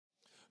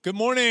Good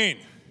morning.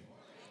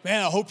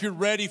 Man, I hope you're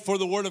ready for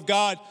the Word of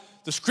God.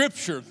 The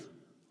Scripture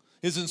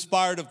is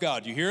inspired of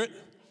God. You hear it?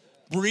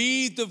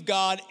 Breathed of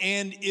God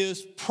and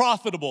is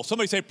profitable.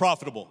 Somebody say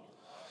profitable.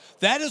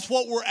 That is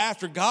what we're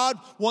after. God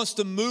wants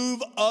to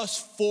move us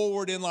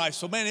forward in life.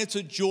 So, man, it's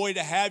a joy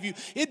to have you.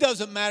 It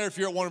doesn't matter if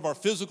you're at one of our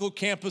physical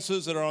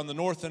campuses that are on the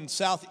north and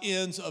south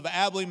ends of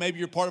Abilene. Maybe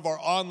you're part of our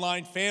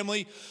online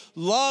family.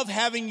 Love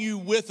having you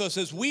with us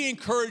as we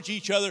encourage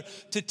each other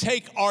to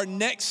take our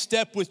next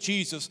step with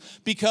Jesus.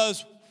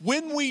 Because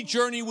when we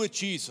journey with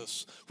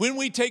Jesus, when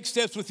we take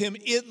steps with Him,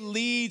 it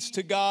leads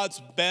to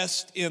God's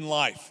best in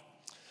life.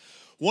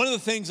 One of the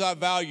things I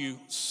value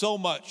so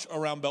much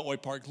around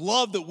Beltway Park,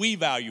 love that we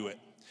value it,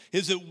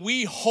 is that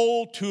we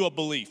hold to a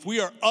belief. We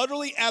are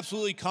utterly,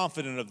 absolutely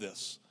confident of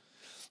this,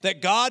 that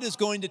God is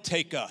going to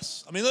take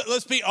us. I mean,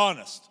 let's be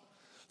honest.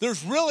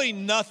 There's really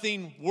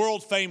nothing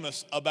world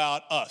famous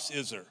about us,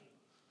 is there?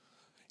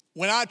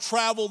 When I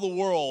travel the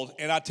world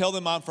and I tell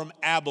them I'm from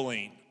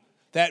Abilene,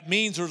 that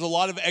means there's a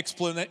lot of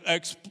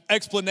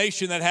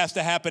explanation that has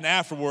to happen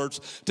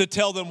afterwards to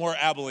tell them where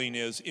Abilene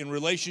is in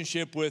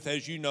relationship with,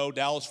 as you know,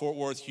 Dallas, Fort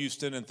Worth,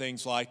 Houston, and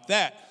things like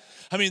that.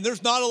 I mean,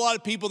 there's not a lot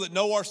of people that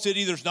know our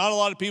city. There's not a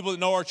lot of people that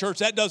know our church.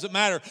 That doesn't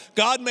matter.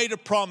 God made a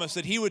promise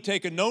that He would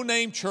take a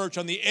no-name church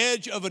on the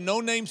edge of a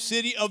no-name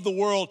city of the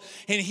world,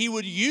 and He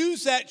would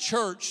use that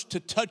church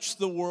to touch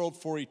the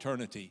world for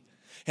eternity.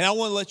 And I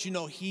want to let you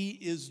know He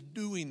is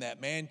doing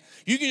that, man.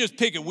 You can just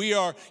pick it. We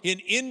are in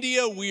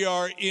India. We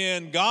are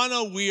in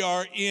Ghana. We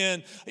are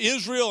in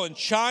Israel and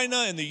China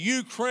and the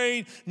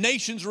Ukraine,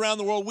 nations around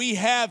the world. We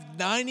have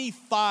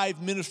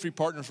 95 ministry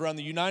partners around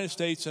the United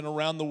States and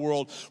around the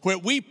world where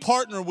we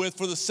partner with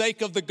for the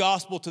sake of the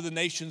gospel to the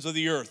nations of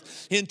the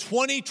earth. In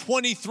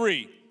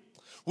 2023,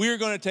 we are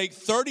going to take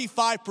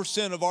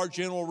 35% of our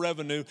general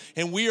revenue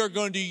and we are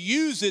going to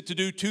use it to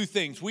do two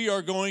things. We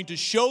are going to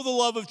show the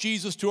love of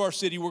Jesus to our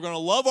city. We're going to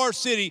love our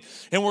city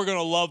and we're going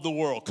to love the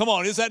world. Come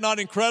on, is that not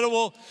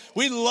incredible?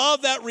 We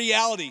love that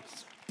reality.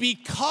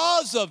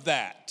 Because of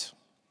that,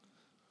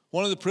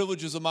 one of the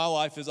privileges of my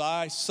life is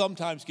I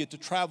sometimes get to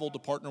travel to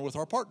partner with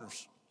our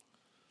partners.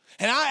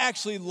 And I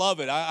actually love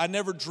it. I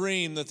never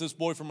dreamed that this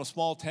boy from a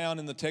small town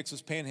in the Texas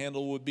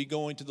Panhandle would be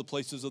going to the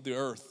places of the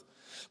earth.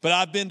 But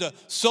I've been to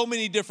so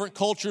many different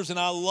cultures, and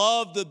I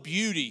love the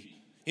beauty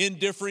in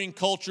differing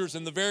cultures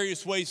and the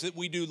various ways that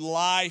we do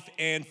life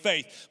and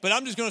faith. But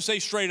I'm just going to say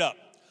straight up,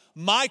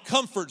 my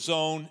comfort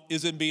zone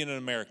is in being an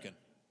American.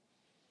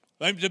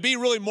 I mean, to be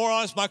really more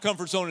honest, my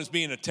comfort zone is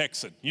being a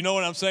Texan. You know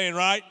what I'm saying,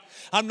 right?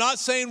 I'm not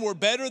saying we're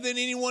better than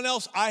anyone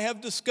else. I have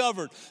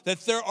discovered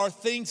that there are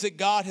things that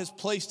God has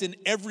placed in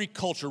every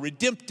culture,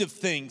 redemptive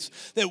things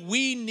that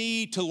we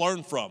need to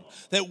learn from,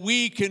 that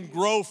we can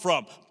grow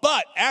from.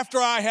 But after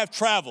I have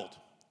traveled,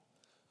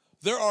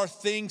 there are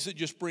things that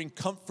just bring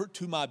comfort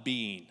to my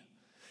being.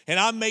 And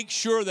I make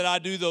sure that I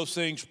do those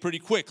things pretty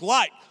quick.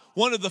 Like,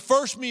 one of the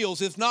first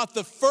meals, if not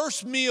the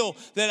first meal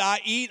that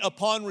I eat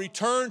upon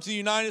return to the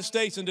United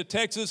States and to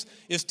Texas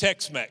is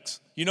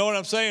Tex-Mex. You know what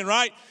I'm saying,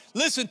 right?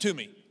 Listen to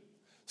me.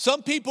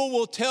 Some people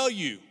will tell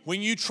you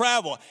when you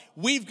travel,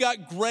 we've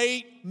got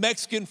great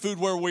Mexican food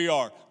where we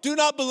are. Do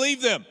not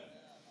believe them.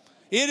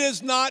 It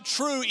is not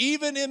true.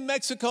 Even in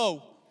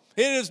Mexico,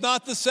 it is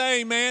not the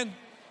same, man.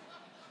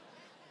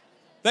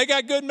 They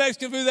got good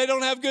Mexican food. They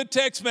don't have good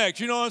Tex-Mex.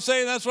 You know what I'm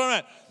saying? That's where I'm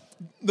at.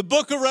 The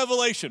book of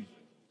Revelation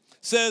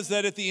says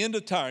that at the end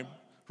of time,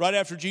 right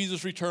after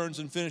Jesus returns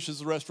and finishes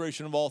the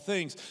restoration of all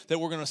things, that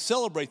we're going to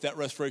celebrate that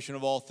restoration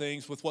of all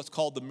things with what's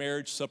called the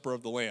marriage supper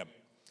of the Lamb.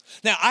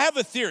 Now, I have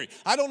a theory.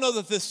 I don't know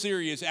that this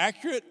theory is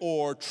accurate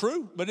or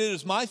true, but it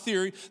is my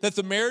theory that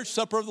the marriage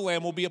supper of the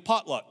Lamb will be a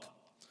potluck.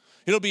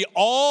 It'll be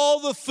all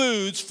the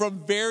foods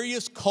from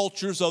various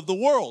cultures of the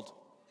world.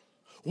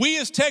 We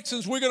as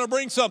Texans, we're going to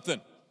bring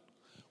something.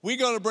 We're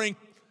going to bring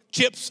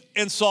chips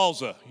and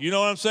salsa. You know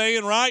what I'm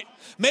saying, right?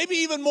 Maybe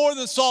even more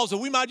than salsa.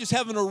 We might just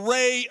have an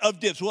array of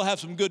dips. We'll have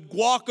some good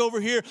guac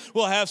over here.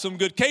 We'll have some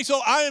good queso.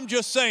 I am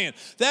just saying,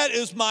 that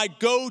is my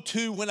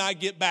go-to when I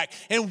get back.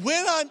 And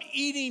when I'm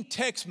eating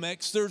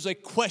Tex-Mex, there's a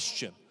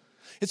question.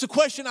 It's a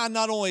question I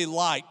not only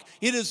like,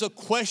 it is a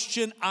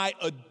question I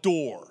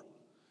adore.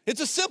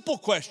 It's a simple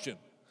question.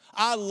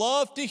 I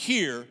love to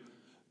hear,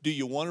 do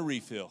you want a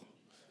refill?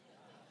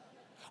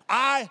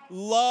 I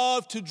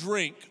love to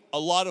drink a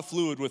lot of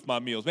fluid with my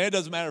meals. Man, it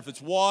doesn't matter if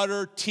it's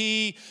water,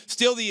 tea,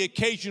 still the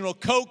occasional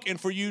Coke. And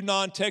for you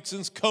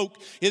non-Texans, Coke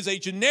is a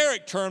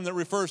generic term that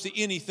refers to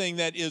anything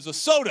that is a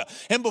soda.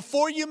 And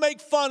before you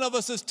make fun of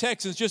us as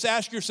Texans, just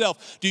ask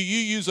yourself, do you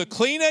use a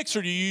Kleenex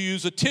or do you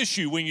use a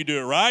tissue when you do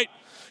it, right?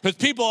 Because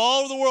people all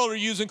over the world are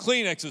using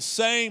Kleenexes,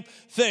 same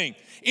thing.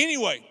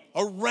 Anyway,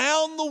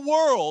 around the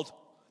world,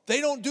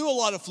 they don't do a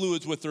lot of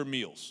fluids with their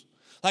meals.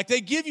 Like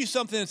they give you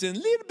something that's in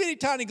little bitty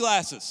tiny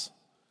glasses.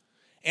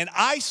 And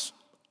ice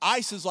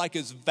is like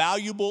as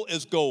valuable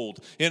as gold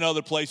in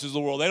other places of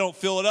the world. They don't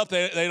fill it up.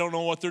 They don't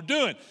know what they're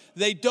doing.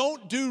 They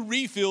don't do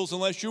refills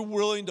unless you're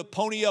willing to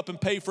pony up and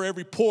pay for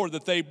every pour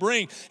that they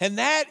bring. And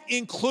that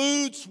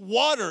includes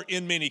water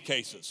in many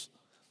cases.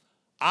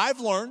 I've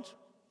learned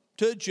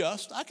to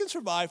adjust. I can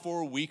survive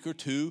for a week or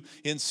two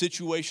in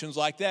situations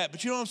like that.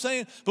 But you know what I'm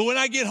saying? But when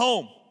I get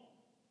home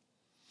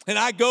and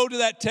I go to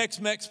that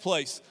Tex-Mex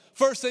place,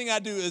 first thing I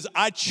do is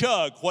I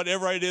chug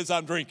whatever it is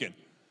I'm drinking.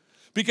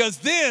 Because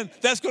then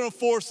that's going to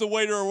force the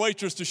waiter or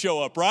waitress to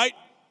show up, right?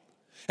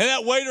 And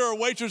that waiter or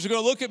waitress are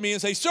going to look at me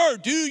and say, sir,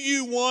 do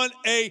you want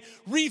a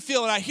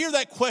refill? And I hear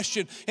that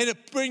question, and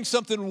it brings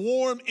something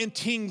warm and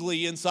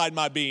tingly inside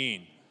my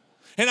being.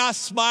 And I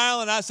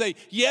smile and I say,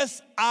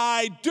 yes,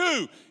 I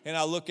do. And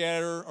I look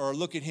at her or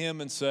look at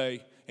him and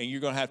say, and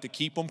you're going to have to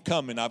keep them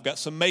coming. I've got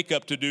some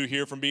makeup to do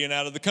here from being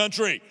out of the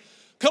country.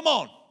 Come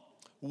on.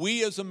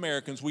 We as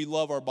Americans, we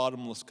love our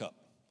bottomless cup.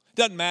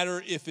 Doesn't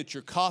matter if it's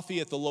your coffee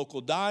at the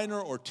local diner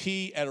or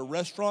tea at a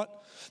restaurant.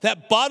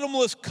 That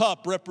bottomless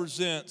cup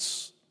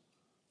represents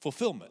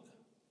fulfillment.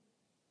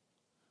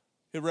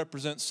 It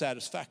represents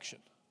satisfaction.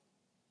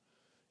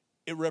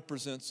 It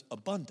represents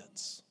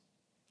abundance.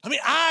 I mean,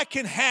 I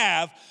can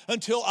have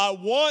until I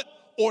want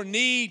or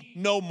need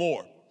no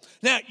more.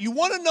 Now, you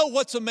want to know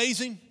what's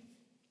amazing?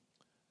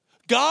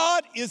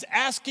 God is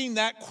asking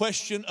that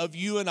question of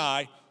you and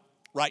I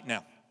right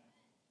now.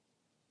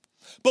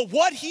 But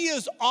what he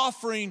is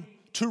offering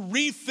to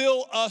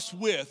refill us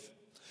with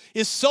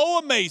is so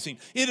amazing.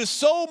 It is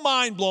so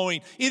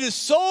mind-blowing. It is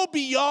so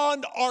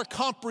beyond our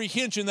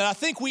comprehension that I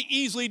think we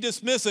easily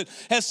dismiss it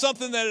as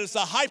something that is a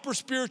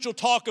hyper-spiritual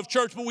talk of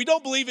church, but we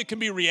don't believe it can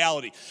be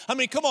reality. I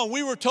mean, come on,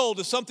 we were told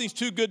if something's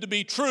too good to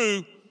be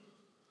true,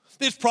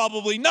 it's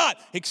probably not,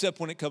 except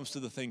when it comes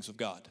to the things of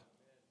God.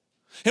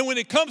 And when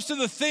it comes to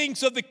the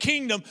things of the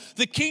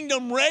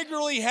kingdom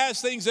regularly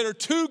has things that are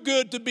too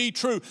good to be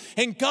true.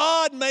 And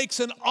God makes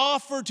an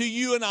offer to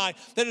you and I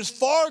that is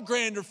far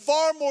grander,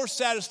 far more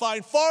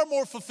satisfying, far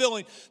more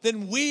fulfilling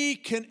than we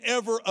can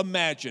ever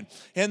imagine.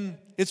 And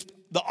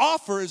the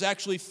offer is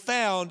actually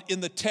found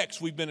in the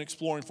text we've been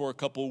exploring for a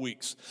couple of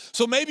weeks.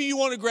 So maybe you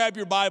want to grab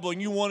your Bible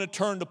and you want to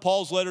turn to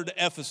Paul's letter to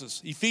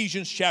Ephesus,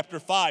 Ephesians chapter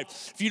 5.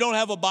 If you don't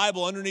have a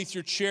Bible underneath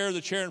your chair, the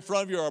chair in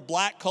front of you are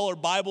black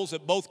colored Bibles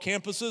at both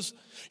campuses.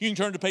 You can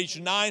turn to page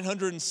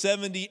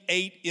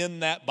 978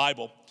 in that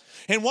Bible.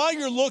 And while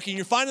you're looking,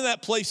 you're finding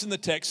that place in the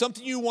text,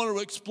 something you want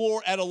to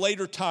explore at a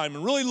later time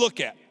and really look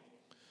at.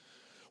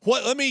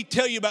 Let me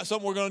tell you about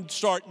something we're going to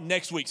start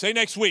next week. Say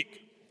next week.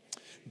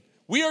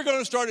 We are going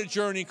to start a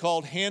journey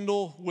called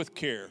Handle with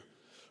Care,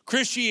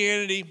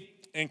 Christianity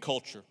and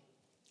Culture.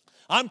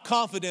 I'm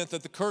confident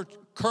that the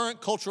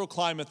current cultural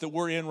climate that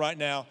we're in right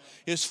now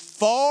is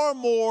far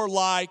more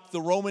like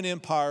the Roman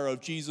Empire of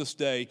Jesus'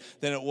 day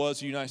than it was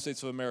the United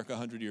States of America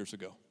 100 years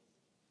ago.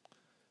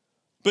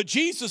 But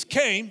Jesus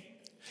came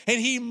and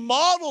he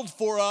modeled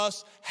for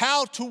us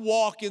how to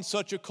walk in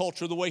such a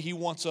culture the way he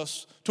wants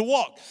us to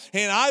walk.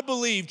 And I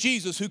believe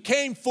Jesus, who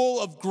came full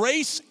of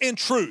grace and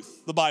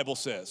truth, the Bible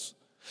says,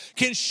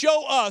 can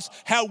show us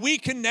how we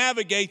can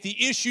navigate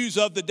the issues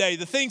of the day,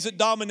 the things that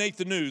dominate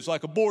the news,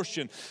 like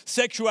abortion,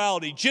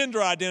 sexuality,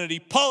 gender identity,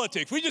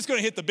 politics. We're just going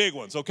to hit the big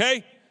ones,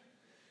 okay?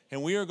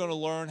 And we are going to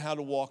learn how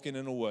to walk in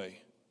a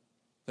way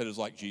that is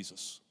like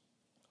Jesus.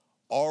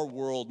 Our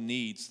world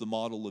needs the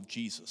model of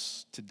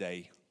Jesus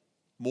today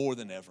more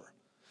than ever.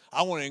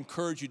 I want to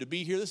encourage you to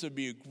be here. This would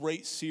be a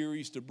great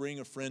series to bring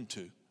a friend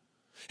to.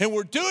 And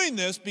we're doing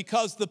this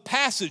because the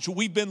passage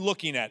we've been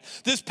looking at,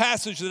 this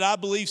passage that I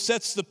believe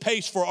sets the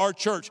pace for our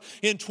church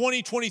in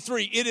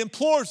 2023, it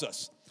implores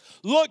us,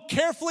 look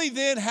carefully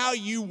then how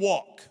you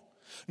walk,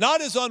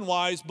 not as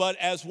unwise, but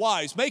as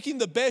wise, making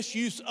the best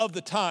use of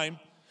the time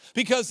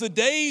because the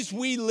days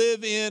we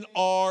live in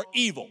are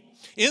evil.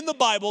 In the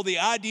Bible, the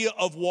idea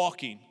of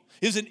walking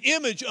is an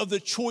image of the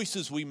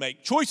choices we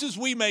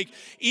make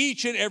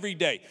each and every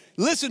day.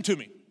 Listen to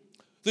me.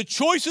 The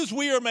choices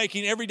we are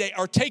making every day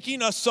are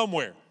taking us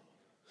somewhere.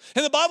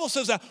 And the Bible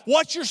says that,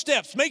 watch your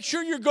steps. Make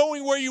sure you're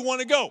going where you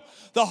want to go.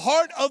 The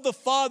heart of the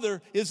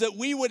Father is that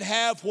we would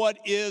have what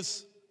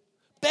is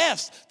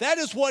best. That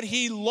is what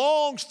he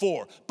longs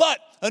for. But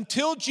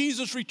until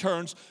Jesus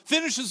returns,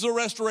 finishes the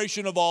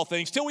restoration of all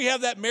things, till we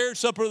have that marriage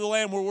supper of the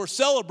Lamb where we're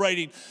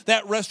celebrating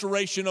that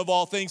restoration of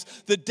all things,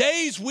 the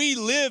days we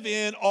live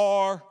in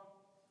are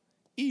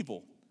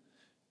evil.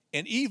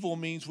 And evil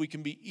means we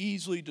can be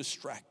easily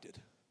distracted.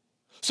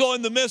 So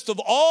in the midst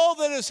of all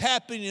that is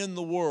happening in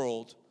the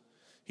world,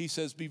 he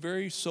says, be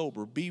very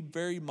sober, be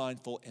very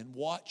mindful, and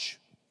watch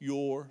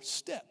your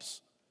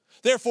steps.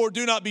 Therefore,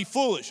 do not be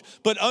foolish,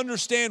 but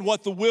understand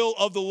what the will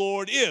of the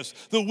Lord is.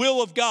 The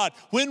will of God,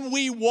 when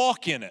we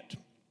walk in it,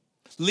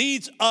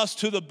 leads us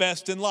to the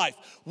best in life.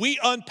 We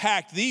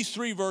unpacked these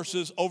 3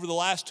 verses over the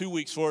last 2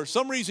 weeks. For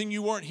some reason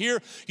you weren't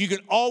here, you can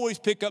always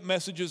pick up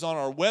messages on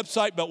our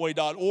website,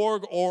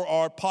 beltway.org, or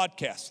our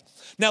podcast.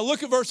 Now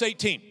look at verse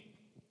 18.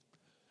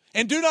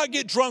 And do not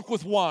get drunk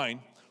with wine,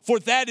 for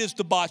that is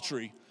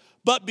debauchery,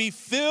 but be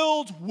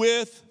filled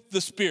with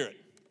the Spirit.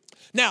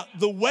 Now,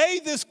 the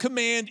way this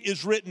command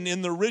is written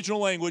in the original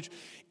language,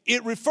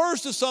 it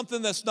refers to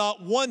something that's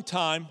not one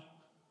time,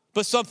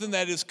 but something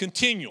that is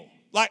continual.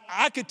 Like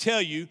I could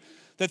tell you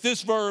that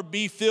this verb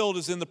be filled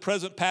is in the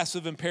present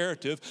passive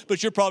imperative,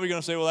 but you're probably going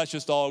to say, well, that's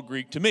just all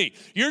Greek to me.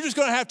 You're just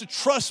going to have to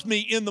trust me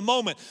in the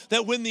moment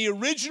that when the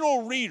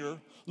original reader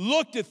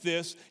looked at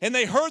this and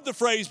they heard the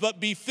phrase, but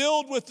be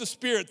filled with the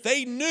Spirit,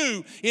 they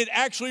knew it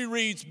actually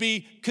reads,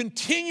 be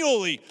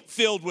continually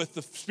filled with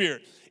the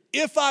Spirit.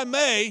 If I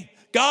may,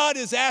 God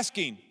is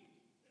asking,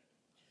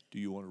 do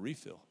you want a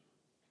refill?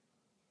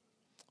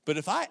 But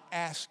if I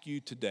ask you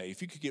today,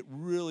 if you could get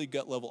really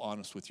gut level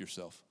honest with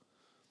yourself,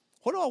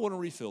 what do I want a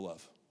refill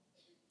of?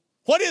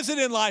 What is it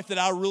in life that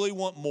I really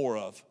want more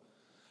of?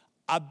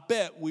 I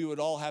bet we would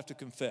all have to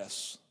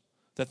confess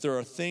that there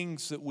are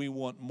things that we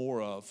want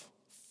more of,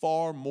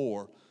 far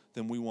more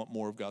than we want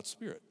more of God's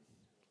Spirit.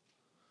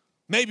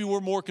 Maybe we're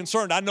more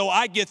concerned. I know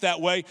I get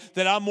that way,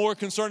 that I'm more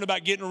concerned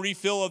about getting a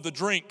refill of the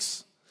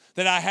drinks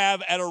that I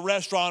have at a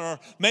restaurant, or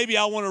maybe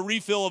I want a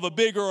refill of a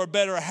bigger or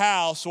better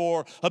house,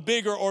 or a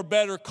bigger or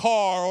better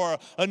car, or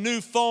a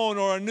new phone,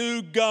 or a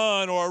new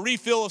gun, or a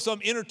refill of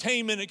some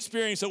entertainment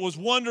experience that was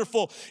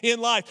wonderful in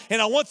life.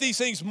 And I want these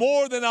things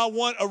more than I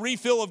want a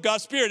refill of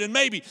God's Spirit. And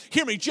maybe,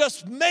 hear me,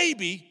 just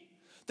maybe,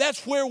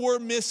 that's where we're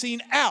missing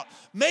out.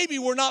 Maybe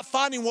we're not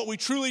finding what we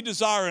truly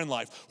desire in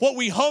life, what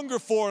we hunger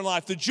for in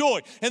life, the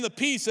joy and the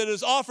peace that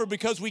is offered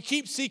because we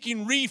keep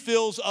seeking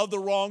refills of the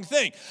wrong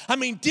thing. I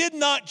mean, did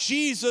not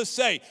Jesus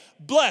say,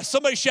 blessed,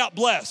 somebody shout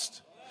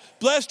blessed.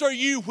 Blessed are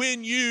you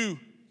when you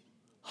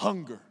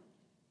hunger.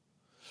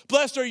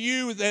 Blessed are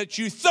you that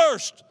you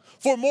thirst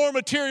for more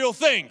material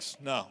things.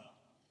 No.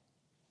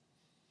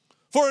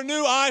 For a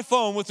new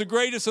iPhone with the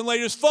greatest and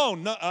latest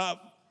phone,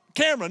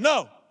 camera,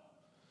 no.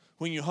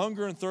 When you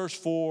hunger and thirst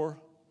for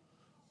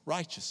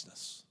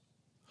righteousness,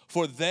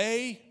 for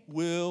they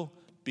will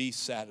be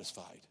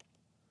satisfied.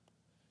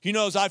 You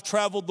know, as I've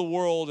traveled the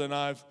world and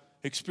I've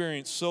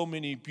experienced so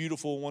many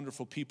beautiful,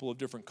 wonderful people of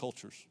different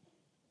cultures,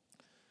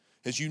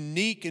 as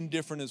unique and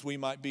different as we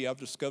might be, I've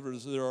discovered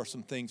that there are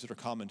some things that are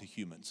common to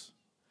humans.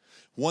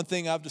 One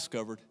thing I've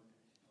discovered,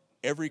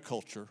 every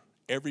culture,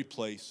 every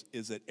place,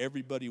 is that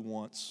everybody they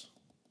want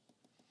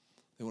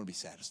to be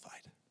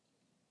satisfied.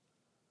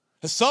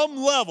 At some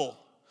level,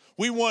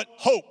 we want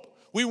hope.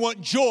 We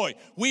want joy.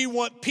 We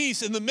want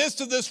peace in the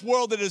midst of this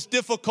world that is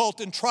difficult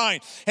and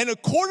trying. And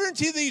according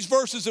to these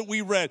verses that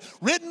we read,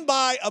 written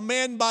by a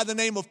man by the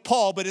name of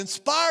Paul, but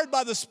inspired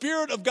by the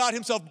Spirit of God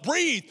himself,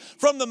 breathed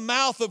from the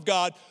mouth of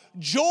God,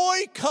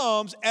 joy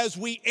comes as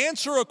we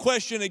answer a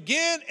question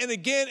again and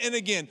again and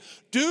again.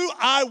 Do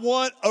I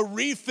want a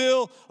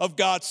refill of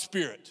God's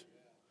Spirit?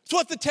 That's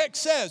what the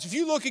text says. If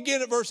you look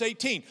again at verse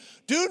 18,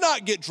 do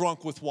not get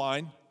drunk with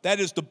wine,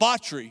 that is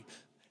debauchery,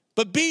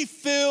 but be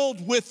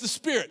filled with the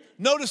Spirit.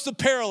 Notice the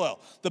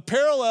parallel. The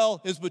parallel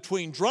is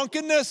between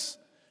drunkenness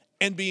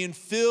and being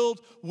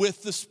filled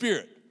with the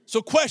Spirit.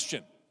 So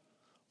question,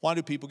 why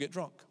do people get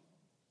drunk?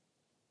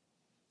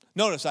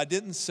 Notice I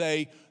didn't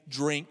say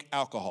drink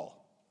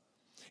alcohol.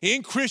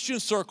 In Christian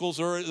circles,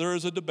 there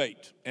is a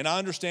debate. And I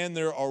understand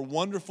there are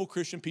wonderful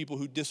Christian people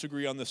who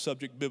disagree on this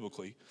subject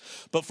biblically.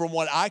 But from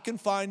what I can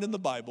find in the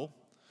Bible,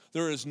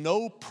 there is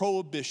no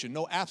prohibition,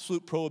 no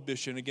absolute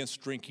prohibition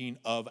against drinking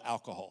of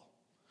alcohol.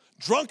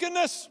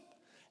 Drunkenness,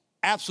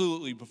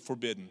 absolutely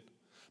forbidden.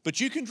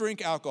 But you can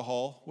drink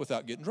alcohol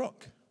without getting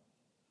drunk.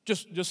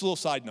 Just a little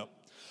side note.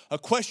 A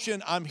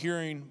question I'm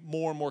hearing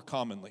more and more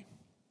commonly.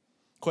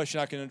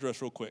 Question I can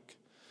address real quick.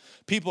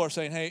 People are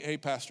saying, hey,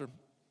 Pastor,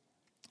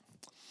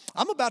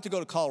 I'm about to go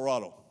to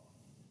Colorado.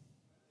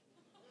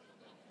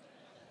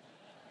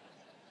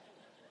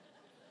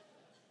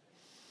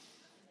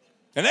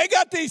 And they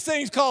got these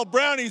things called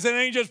brownies that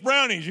ain't just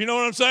brownies. You know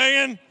what I'm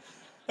saying?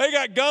 They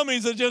got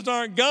gummies that just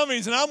aren't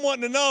gummies, and I'm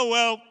wanting to know,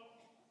 well,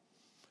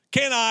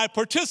 can I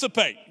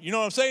participate? You know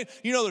what I'm saying?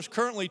 You know, there's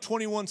currently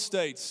 21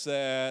 states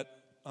that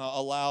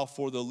allow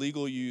for the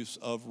legal use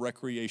of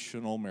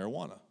recreational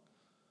marijuana.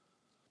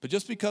 But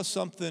just because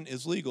something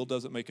is legal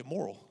doesn't make it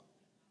moral.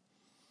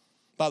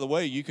 By the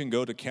way, you can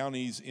go to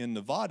counties in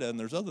Nevada, and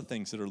there's other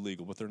things that are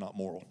legal, but they're not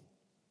moral.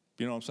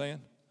 You know what I'm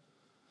saying?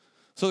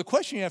 So the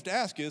question you have to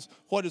ask is,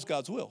 what is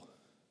God's will?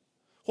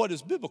 What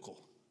is biblical?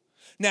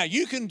 Now,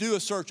 you can do a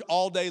search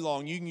all day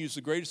long. You can use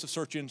the greatest of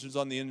search engines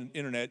on the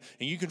internet,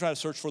 and you can try to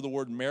search for the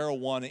word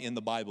marijuana in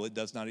the Bible. It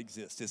does not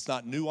exist. It's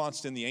not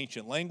nuanced in the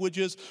ancient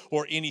languages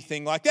or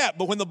anything like that.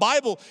 But when the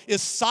Bible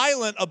is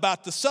silent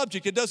about the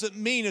subject, it doesn't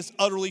mean it's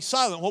utterly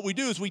silent. What we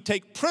do is we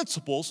take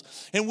principles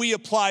and we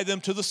apply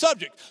them to the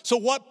subject. So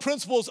what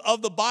principles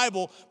of the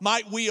Bible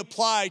might we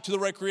apply to the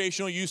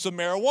recreational use of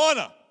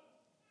marijuana?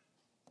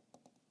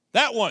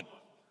 That one.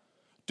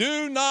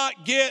 Do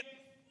not get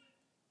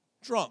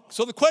drunk.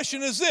 So the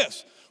question is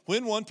this: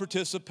 when one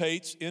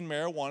participates in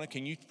marijuana,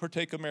 can you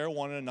partake of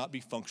marijuana and not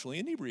be functionally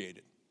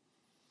inebriated?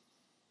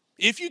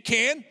 If you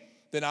can,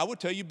 then I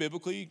would tell you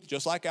biblically,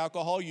 just like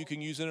alcohol, you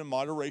can use it in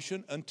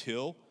moderation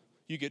until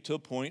you get to a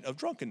point of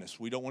drunkenness.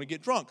 We don't want to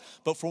get drunk.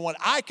 But from what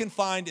I can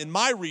find in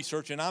my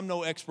research, and I'm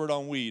no expert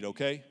on weed,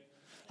 okay?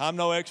 I'm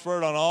no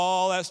expert on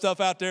all that stuff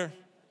out there.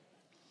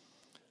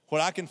 What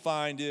I can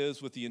find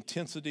is with the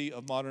intensity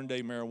of modern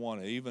day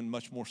marijuana, even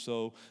much more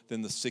so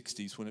than the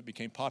 60s when it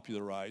became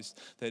popularized,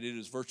 that it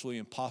is virtually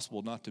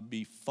impossible not to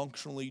be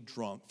functionally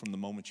drunk from the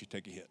moment you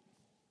take a hit.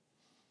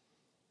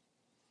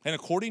 And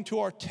according to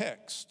our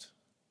text,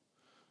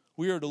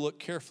 we are to look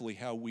carefully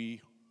how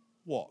we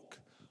walk,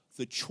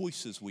 the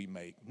choices we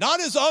make. Not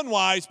as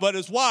unwise, but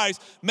as wise,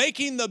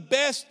 making the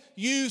best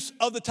use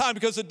of the time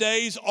because the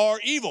days are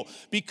evil.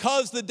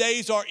 Because the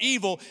days are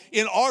evil,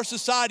 in our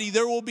society,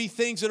 there will be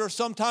things that are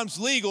sometimes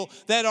legal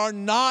that are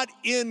not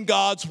in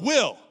God's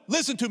will.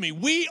 Listen to me.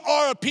 We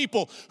are a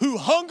people who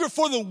hunger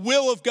for the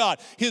will of God,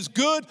 His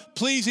good,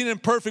 pleasing,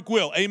 and perfect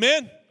will.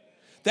 Amen?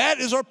 That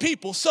is our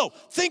people. So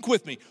think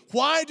with me.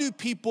 Why do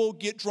people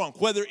get drunk?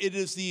 Whether it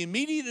is the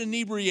immediate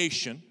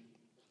inebriation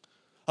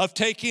of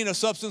taking a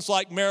substance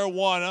like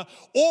marijuana,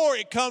 or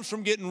it comes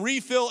from getting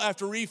refill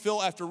after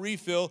refill after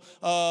refill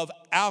of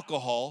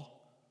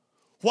alcohol.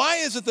 Why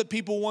is it that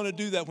people want to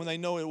do that when they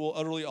know it will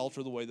utterly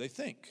alter the way they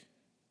think?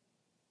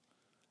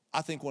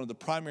 I think one of the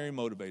primary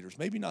motivators,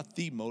 maybe not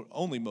the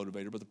only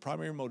motivator, but the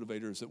primary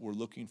motivator is that we're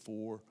looking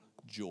for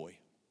joy.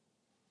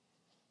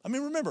 I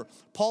mean, remember,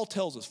 Paul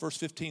tells us, verse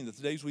 15, that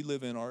the days we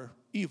live in are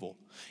evil.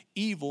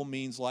 Evil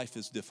means life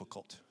is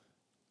difficult.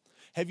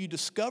 Have you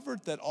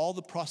discovered that all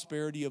the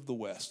prosperity of the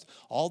West,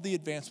 all the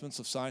advancements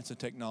of science and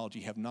technology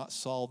have not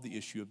solved the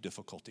issue of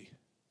difficulty?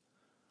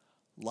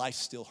 Life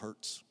still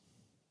hurts.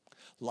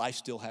 Life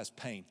still has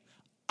pain.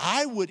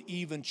 I would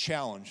even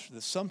challenge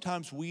that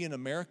sometimes we in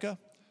America,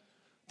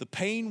 the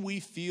pain we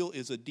feel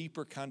is a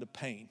deeper kind of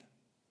pain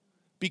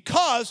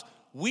because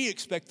we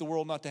expect the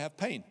world not to have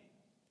pain.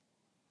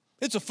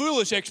 It's a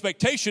foolish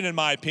expectation, in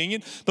my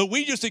opinion, but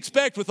we just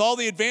expect with all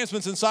the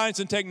advancements in science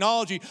and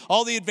technology,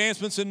 all the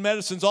advancements in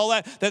medicines, all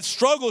that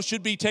struggle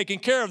should be taken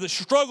care of. The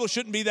struggle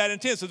shouldn't be that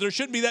intense, that there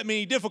shouldn't be that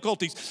many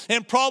difficulties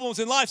and problems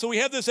in life. So we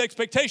have this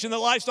expectation that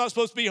life's not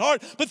supposed to be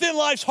hard, but then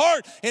life's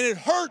hard and it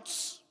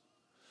hurts.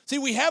 See,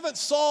 we haven't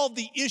solved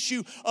the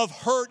issue of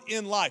hurt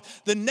in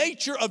life. The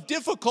nature of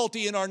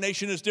difficulty in our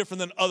nation is different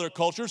than other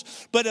cultures,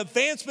 but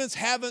advancements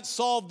haven't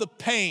solved the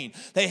pain.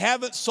 They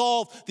haven't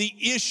solved the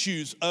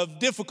issues of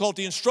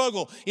difficulty and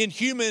struggle in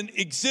human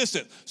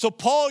existence. So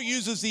Paul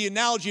uses the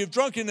analogy of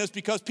drunkenness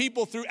because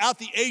people throughout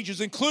the ages,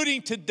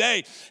 including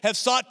today, have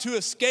sought to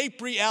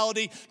escape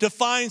reality to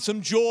find some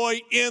joy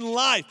in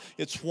life.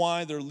 It's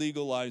why they're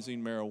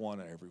legalizing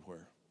marijuana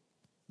everywhere,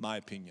 my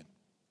opinion.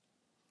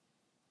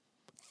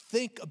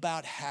 Think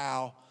about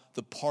how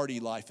the party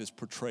life is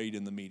portrayed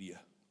in the media.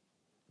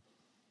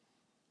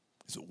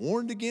 Is it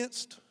warned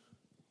against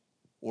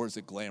or is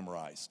it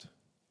glamorized?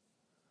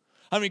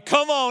 I mean,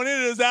 come on, it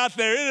is out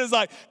there. It is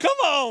like, come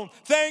on,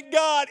 thank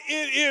God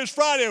it is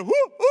Friday. Woo,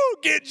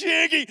 woo, get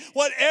jiggy,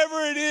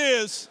 whatever it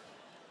is.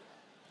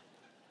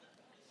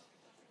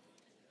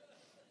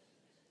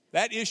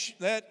 That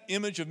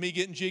image of me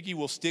getting jiggy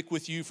will stick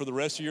with you for the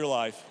rest of your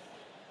life.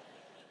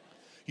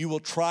 You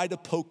will try to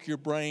poke your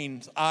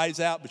brain's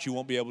eyes out, but you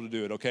won't be able to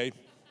do it, okay?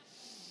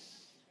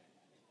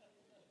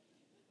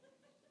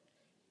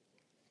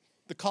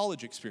 The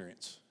college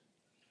experience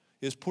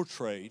is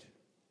portrayed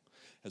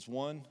as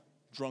one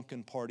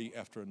drunken party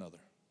after another.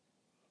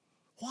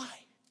 Why?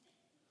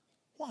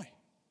 Why?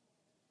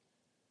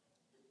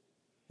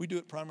 We do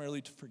it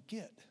primarily to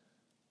forget,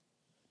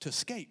 to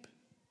escape.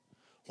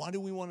 Why do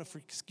we want to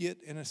forget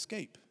and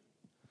escape?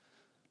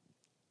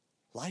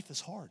 Life is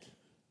hard.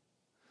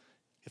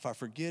 If I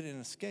forget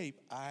and escape,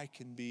 I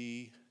can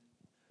be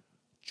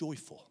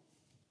joyful.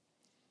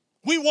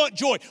 We want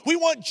joy. We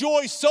want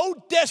joy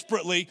so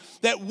desperately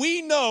that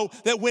we know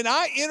that when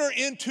I enter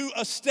into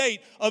a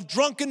state of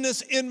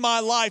drunkenness in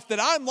my life, that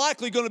I'm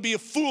likely going to be a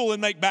fool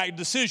and make bad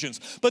decisions.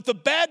 But the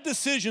bad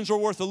decisions are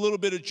worth a little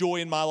bit of joy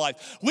in my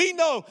life. We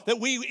know that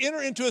we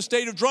enter into a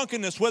state of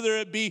drunkenness, whether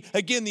it be,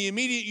 again, the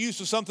immediate use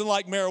of something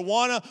like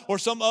marijuana or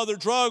some other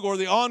drug or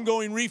the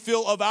ongoing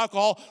refill of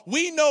alcohol.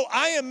 We know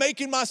I am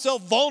making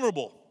myself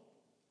vulnerable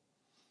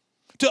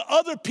to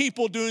other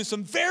people doing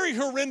some very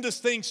horrendous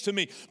things to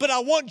me. But I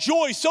want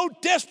joy so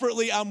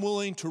desperately, I'm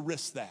willing to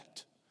risk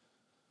that.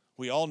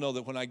 We all know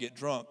that when I get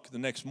drunk, the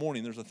next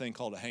morning there's a thing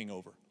called a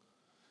hangover.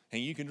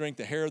 And you can drink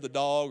the hair of the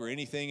dog or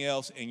anything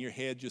else, and your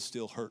head just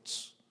still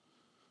hurts.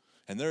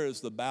 And there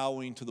is the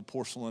bowing to the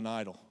porcelain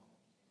idol.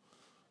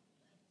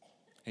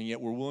 And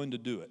yet we're willing to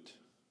do it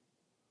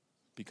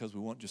because we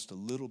want just a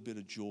little bit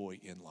of joy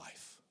in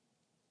life.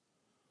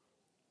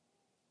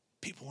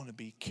 People want to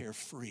be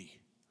carefree.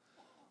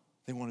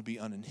 They want to be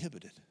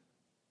uninhibited.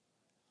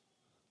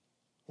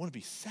 Want to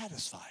be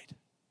satisfied.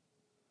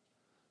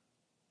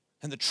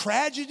 And the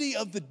tragedy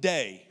of the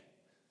day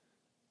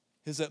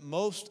is that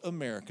most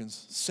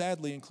Americans,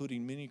 sadly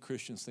including many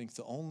Christians, think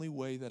the only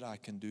way that I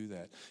can do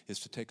that is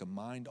to take a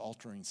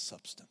mind-altering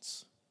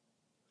substance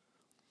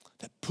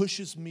that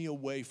pushes me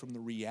away from the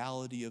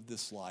reality of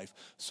this life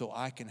so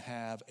I can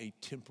have a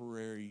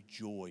temporary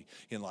joy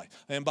in life.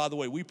 And by the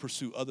way, we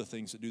pursue other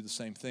things that do the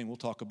same thing. We'll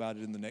talk about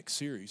it in the next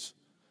series.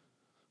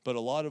 But a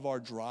lot of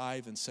our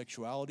drive and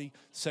sexuality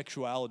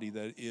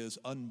that is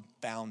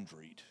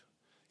unboundaried,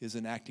 is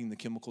enacting the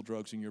chemical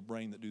drugs in your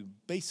brain that do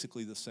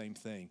basically the same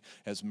thing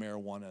as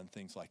marijuana and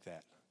things like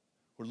that.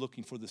 We're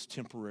looking for this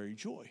temporary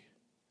joy.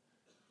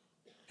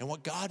 And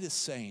what God is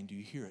saying, do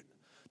you hear it?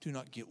 Do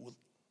not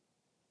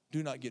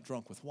get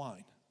drunk with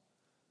wine.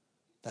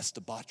 That's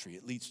debauchery.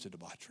 It leads to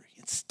debauchery.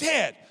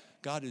 Instead,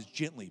 God is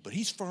gently, but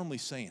he's firmly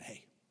saying,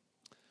 hey,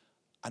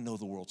 I know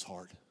the world's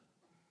hard.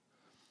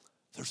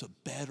 There's a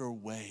better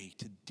way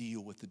to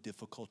deal with the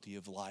difficulty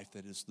of life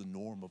that is the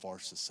norm of our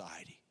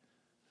society.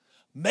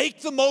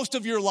 Make the most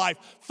of your life.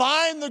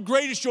 Find the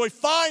greatest joy.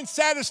 Find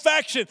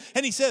satisfaction.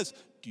 And he says,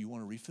 do you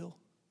want a refill?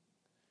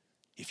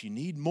 If you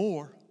need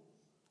more,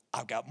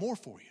 I've got more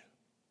for you.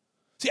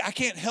 See, I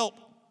can't help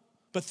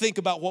but think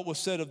about what was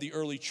said of the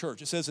early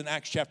church. It says in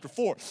Acts chapter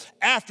 4,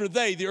 after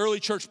the early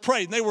church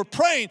prayed, and they were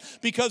praying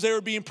because they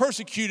were being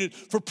persecuted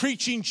for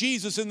preaching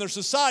Jesus in their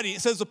society.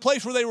 It says the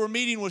place where they were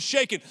meeting was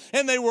shaken,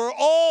 and they were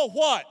all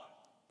what?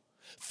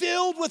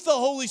 Filled with the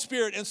Holy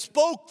Spirit and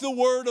spoke the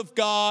word of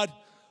God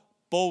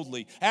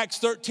boldly. Acts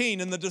 13,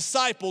 and the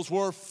disciples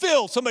were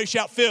filled. Somebody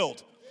shout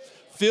filled.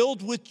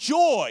 Filled with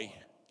joy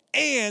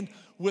and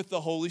with the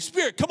Holy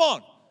Spirit. Come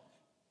on.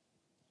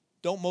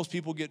 Don't most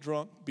people get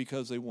drunk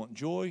because they want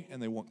joy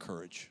and they want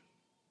courage?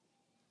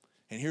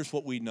 And here's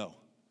what we know.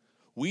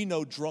 We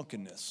know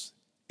drunkenness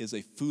is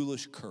a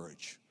foolish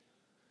courage.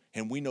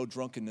 And we know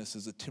drunkenness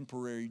is a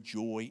temporary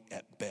joy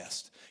at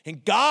best.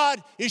 And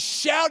God is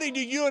shouting to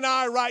you and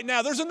I right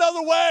now, there's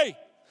another way.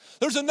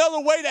 There's another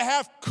way to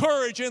have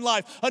courage in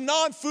life, a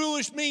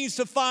non-foolish means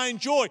to find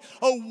joy,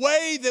 a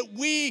way that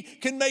we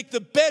can make the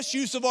best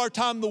use of our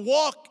time to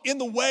walk in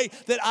the way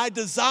that I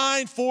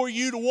designed for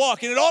you to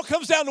walk. And it all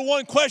comes down to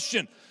one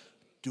question.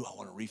 Do I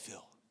want a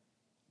refill?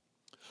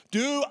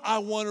 Do I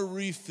want a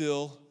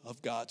refill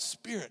of God's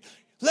Spirit?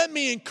 Let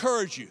me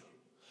encourage you.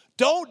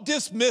 Don't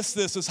dismiss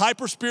this as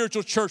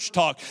hyper-spiritual church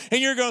talk.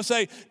 And you're going to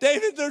say,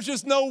 David, there's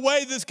just no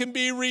way this can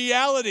be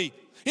reality.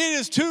 It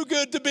is too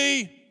good to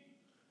be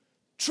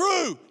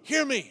true.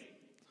 Hear me.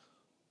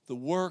 The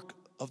work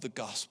of the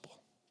gospel.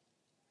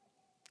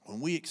 When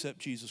we accept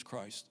Jesus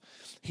Christ,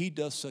 he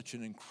does such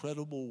an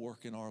incredible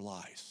work in our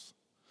lives.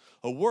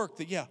 A work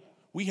that,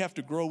 we have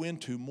to grow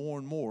into more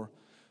and more,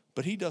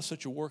 but he does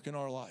such a work in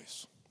our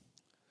lives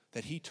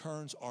that he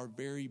turns our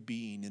very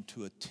being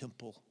into a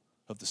temple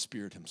of the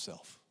Spirit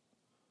himself.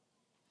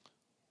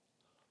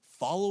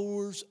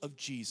 Followers of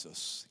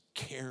Jesus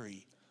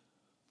carry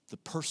the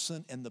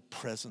person and the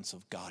presence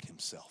of God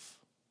himself.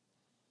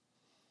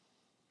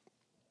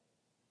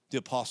 The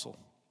apostle,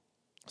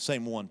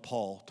 same one,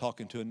 Paul,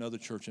 talking to another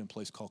church in a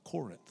place called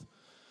Corinth,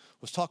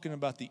 was talking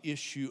about the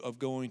issue of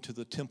going to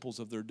the temples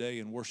of their day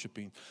and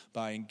worshiping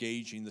by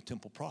engaging the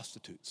temple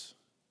prostitutes.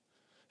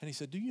 And he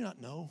said, do you not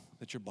know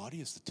that your body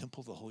is the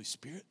temple of the Holy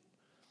Spirit?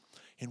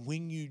 And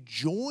when you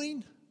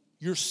join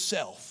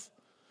yourself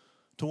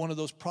to one of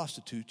those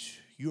prostitutes,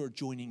 you are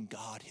joining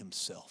God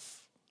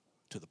himself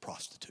to the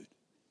prostitute.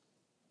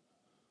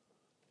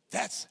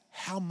 That's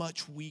how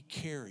much we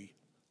carry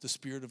the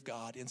Spirit of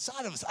God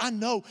inside of us. I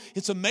know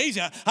it's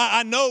amazing.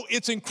 I know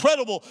it's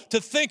incredible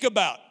to think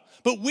about.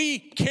 But we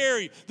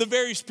carry the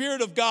very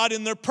Spirit of God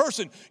in their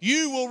person.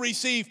 You will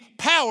receive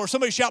power.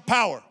 Somebody shout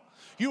power.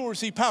 You will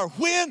receive power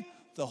when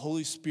the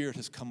Holy Spirit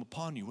has come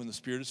upon you, when the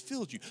Spirit has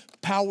filled you.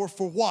 Power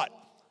for what?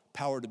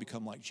 Power to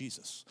become like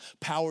Jesus.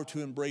 Power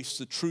to embrace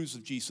the truths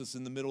of Jesus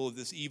in the middle of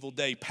this evil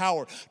day.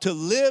 Power to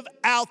live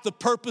out the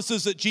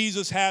purposes that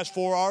Jesus has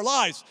for our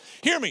lives.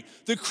 Hear me.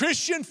 The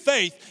Christian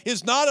faith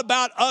is not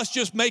about us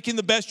just making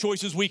the best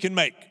choices we can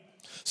make.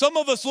 Some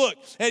of us look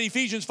at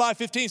Ephesians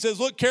 5:15 says,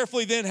 look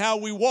carefully then how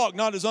we walk,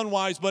 not as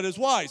unwise, but as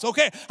wise.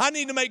 Okay, I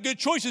need to make good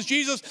choices,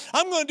 Jesus.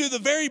 I'm going to do the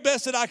very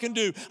best that I can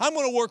do. I'm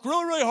going to work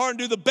really, really hard and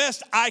do the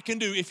best I can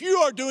do. If you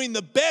are doing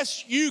the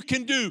best you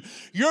can do,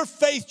 your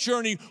faith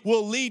journey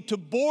will lead to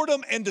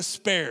boredom and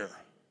despair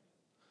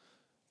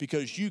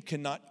because you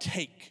cannot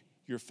take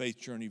your faith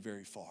journey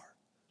very far.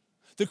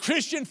 The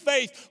Christian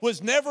faith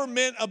was never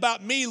meant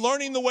about me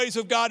learning the ways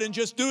of God and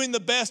just doing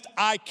the best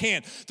I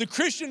can. The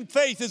Christian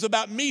faith is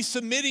about me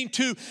submitting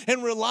to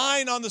and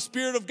relying on the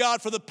Spirit of God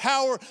for the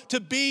power to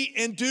be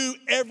and do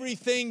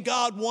everything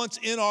God wants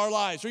in our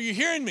lives. Are you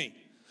hearing me?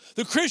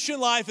 The Christian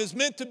life is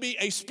meant to be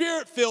a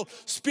Spirit-filled,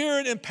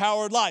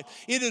 Spirit-empowered life.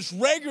 It is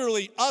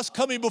regularly us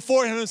coming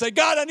before him and say,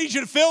 God, I need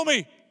you to fill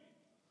me.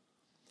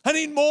 I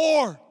need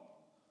more.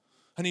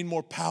 I need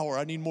more power.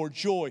 I need more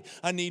joy.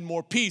 I need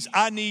more peace.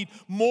 I need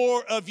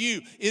more of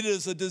you. It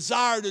is a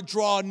desire to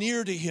draw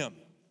near to him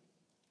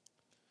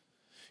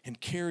and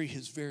carry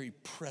his very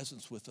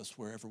presence with us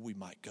wherever we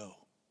might go.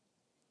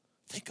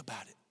 Think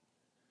about it.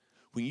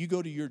 When you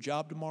go to your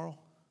job tomorrow,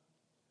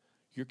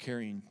 you're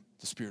carrying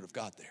the Spirit of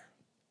God there.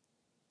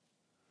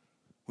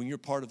 When you're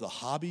part of the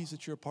hobbies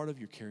that you're a part of,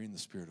 you're carrying the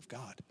Spirit of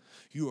God.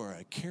 You are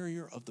a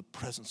carrier of the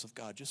presence of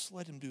God. Just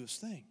let him do his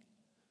thing.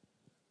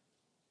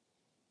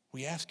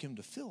 We ask him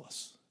to fill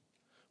us.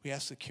 We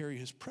ask to carry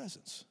his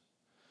presence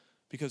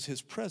because his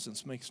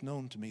presence makes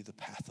known to me the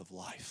path of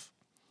life,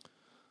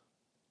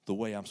 the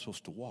way I'm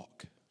supposed to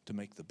walk to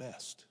make the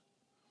best.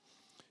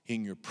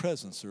 In your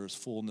presence there is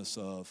fullness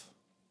of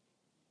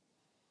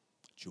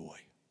joy.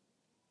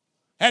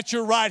 At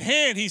your right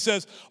hand, he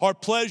says, are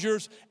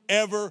pleasures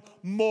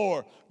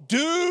evermore.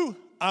 Do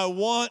I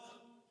want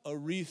a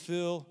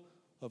refill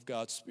of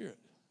God's Spirit?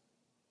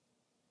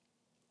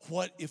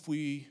 What if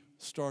we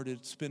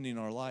started spending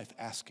our life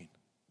asking?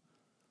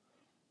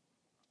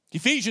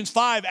 Ephesians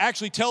 5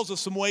 actually tells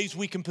us some ways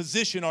we can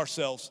position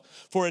ourselves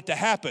for it to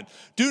happen.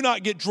 Do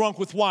not get drunk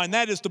with wine.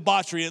 That is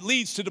debauchery. It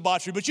leads to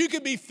debauchery. But you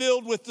can be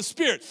filled with the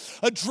Spirit,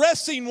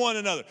 addressing one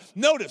another.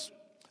 Notice,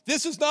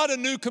 this is not a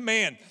new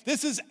command.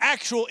 This is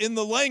actual in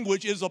the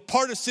language, is a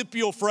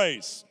participial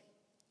phrase.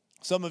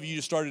 Some of you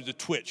just started to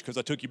twitch because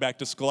I took you back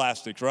to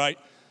scholastics, right?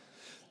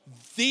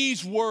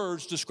 These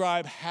words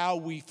describe how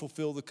we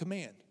fulfill the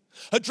command.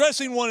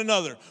 Addressing one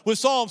another with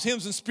psalms,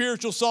 hymns, and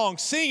spiritual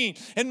songs, singing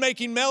and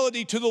making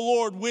melody to the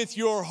Lord with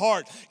your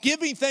heart,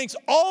 giving thanks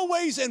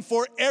always and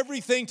for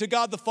everything to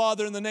God the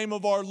Father in the name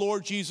of our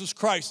Lord Jesus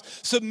Christ,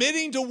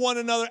 submitting to one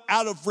another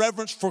out of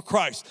reverence for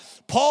Christ.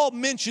 Paul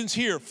mentions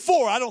here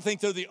 4, I don't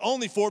think they're the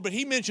only 4, but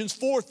he mentions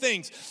 4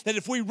 things that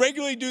if we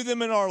regularly do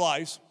them in our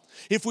lives,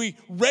 if we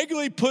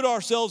regularly put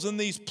ourselves in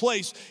these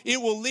places,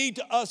 it will lead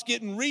to us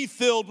getting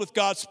refilled with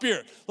God's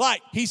Spirit.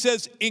 Like he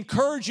says,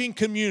 encouraging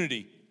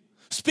community.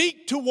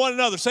 Speak to one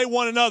another. Say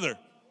one another.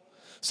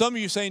 Some of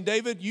you saying,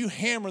 David, you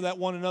hammer that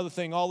one another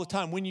thing all the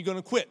time. When are you going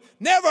to quit?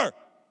 Never.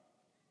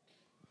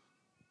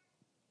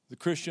 The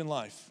Christian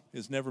life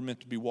is never meant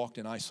to be walked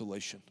in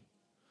isolation.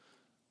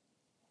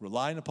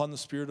 Relying upon the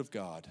Spirit of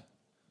God,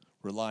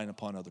 relying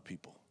upon other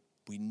people.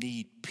 We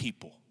need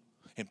people.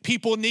 And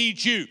people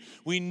need you.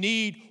 We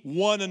need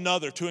one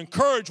another to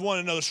encourage one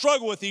another,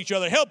 struggle with each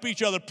other, help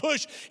each other,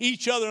 push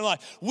each other in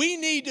life. We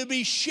need to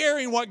be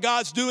sharing what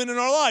God's doing in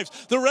our lives.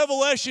 The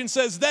Revelation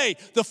says they,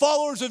 the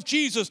followers of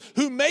Jesus,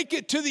 who make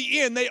it to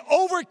the end, they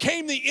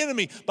overcame the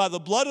enemy by the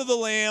blood of the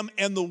Lamb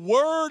and the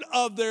word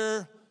of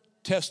their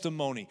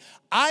testimony.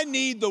 I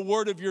need the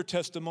word of your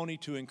testimony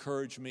to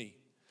encourage me.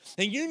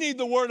 And you need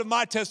the word of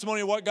my testimony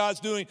of what God's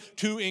doing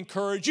to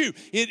encourage you.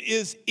 It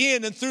is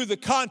in and through the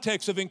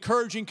context of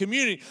encouraging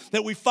community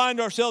that we find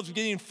ourselves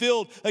getting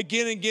filled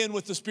again and again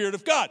with the Spirit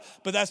of God.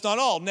 But that's not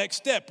all. Next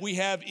step, we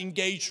have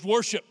engaged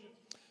worship.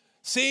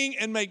 Sing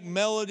and make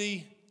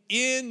melody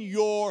in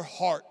your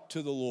heart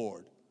to the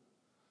Lord.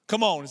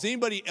 Come on, has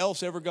anybody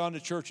else ever gone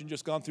to church and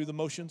just gone through the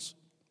motions?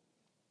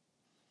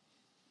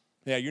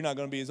 Yeah, you're not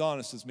going to be as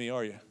honest as me,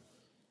 are you?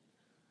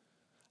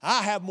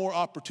 I have more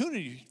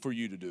opportunity for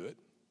you to do it.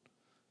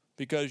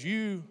 Because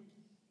you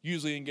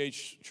usually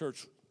engage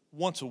church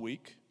once a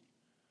week.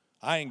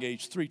 I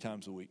engage 3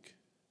 times a week.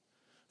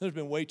 There's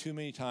been way too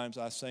many times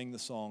I sang the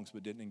songs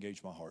but didn't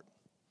engage my heart.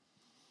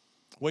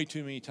 Way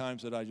too many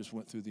times that I just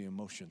went through the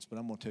emotions. But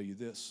I'm going to tell you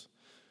this.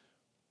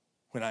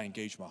 When I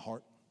engage my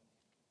heart,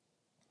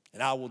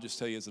 and I will just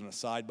tell you as an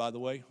aside, by the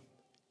way,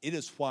 it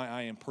is why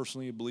I am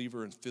personally a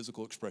believer in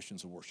physical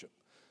expressions of worship.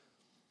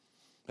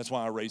 That's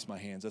why I raise my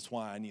hands. That's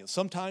why I kneel.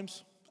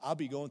 Sometimes I'll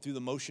be going through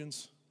the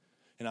motions.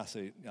 And I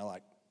say,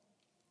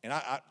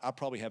 I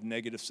probably have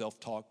negative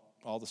self-talk.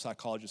 All the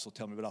psychologists will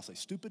tell me, but I'll say,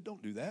 stupid,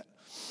 don't do that.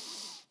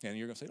 And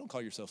you're going to say, don't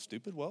call yourself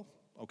stupid. Well,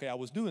 okay, I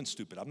was doing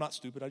stupid. I'm not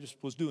stupid. I just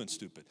was doing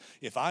stupid.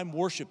 If I'm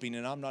worshiping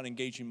and I'm not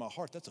engaging my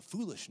heart, that's a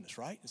foolishness,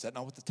 right? Is that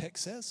not what the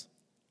text says?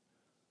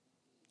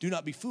 Do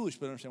not be foolish,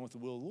 but understand what the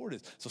will of the Lord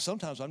is. So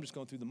sometimes I'm just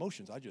going through the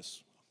motions.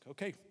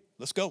 Okay,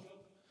 let's go.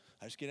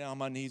 I just get down on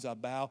my knees, I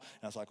bow,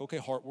 and I was like, okay,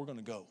 heart, we're going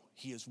to go.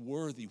 He is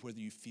worthy whether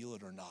you feel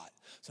it or not.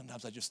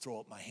 Sometimes I just throw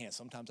up my hands.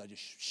 Sometimes I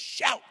just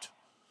shout.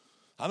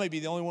 I may be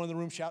the only one in the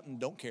room shouting,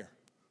 don't care.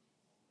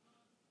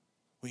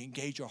 We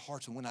engage our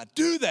hearts, and when I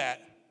do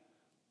that,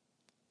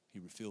 he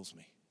refills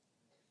me.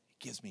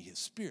 He gives me his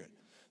Spirit.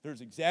 There's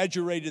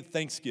exaggerated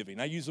thanksgiving.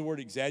 I use the word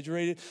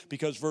exaggerated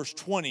because verse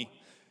 20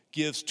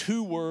 gives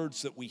 2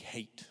 words that we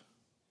hate.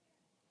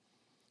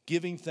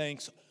 Giving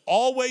thanks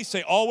always,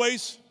 say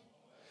always.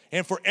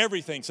 And for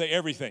everything, say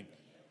everything.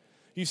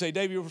 You say,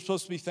 David, you're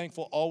supposed to be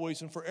thankful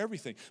always and for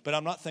everything. But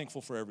I'm not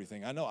thankful for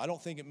everything. I know. I don't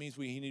think it means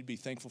we need to be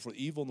thankful for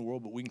the evil in the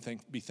world, but we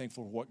can be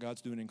thankful for what God's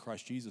doing in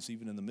Christ Jesus,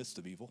 even in the midst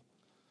of evil.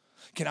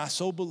 Can I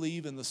so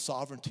believe in the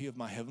sovereignty of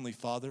my Heavenly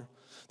Father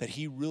that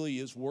he really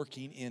is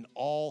working in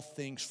all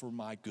things for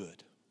my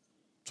good?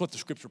 That's what the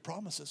Scripture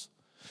promises.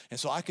 And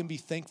so I can be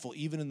thankful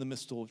even in the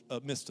midst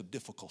of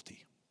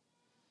difficulty,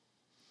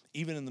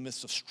 even in the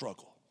midst of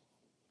struggle.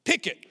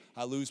 Pick it.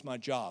 I lose my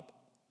job.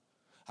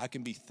 I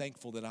can be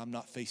thankful that I'm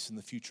not facing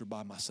the future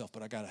by myself,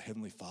 but I got a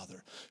Heavenly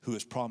Father who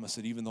has promised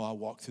that even though I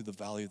walk through the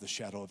valley of the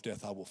shadow of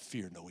death, I will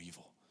fear no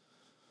evil.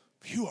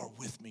 You are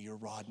with me, your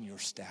rod and your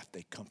staff,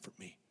 they comfort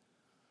me.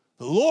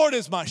 The Lord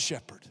is my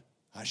shepherd.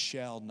 I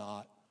shall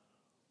not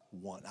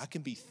want. I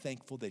can be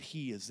thankful that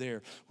he is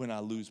there when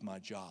I lose my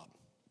job,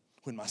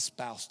 when my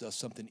spouse does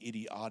something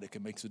idiotic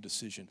and makes a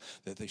decision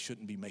that they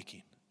shouldn't be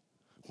making.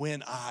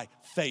 When I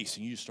face,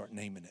 and you start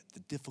naming it,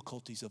 the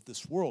difficulties of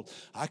this world,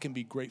 I can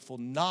be grateful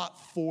not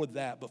for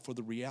that, but for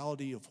the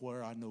reality of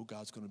where I know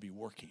God's going to be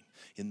working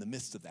in the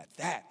midst of that.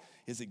 That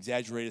is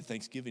exaggerated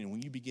thanksgiving. And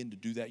when you begin to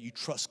do that, you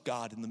trust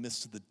God in the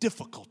midst of the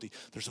difficulty.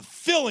 There's a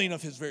filling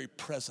of his very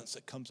presence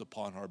that comes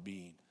upon our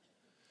being.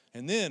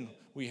 And then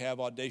we have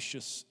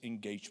audacious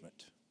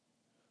engagement.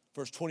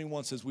 Verse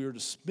 21 says we are to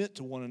submit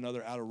to one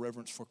another out of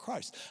reverence for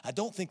Christ. I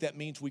don't think that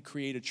means we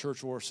create a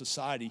church or a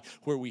society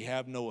where we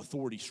have no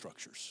authority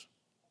structures.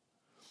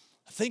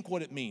 I think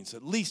what it means,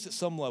 at least at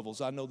some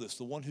levels, I know this,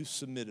 the one who's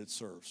submitted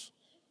serves.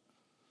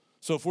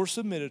 So if we're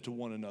submitted to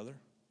one another,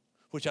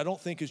 which I don't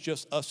think is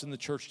just us in the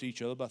church to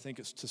each other, but I think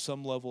it's to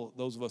some level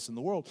those of us in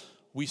the world,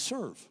 we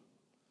serve.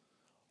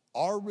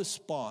 Our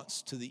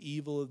response to the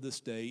evil of this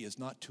day is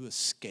not to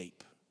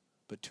escape,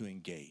 but to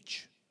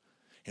engage.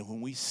 And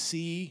when we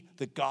see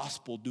the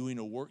gospel doing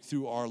a work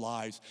through our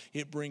lives,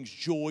 it brings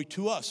joy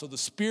to us. So the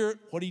Spirit,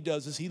 what he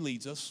does is he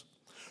leads us.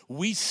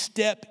 We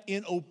step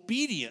in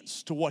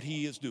obedience to what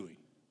he is doing.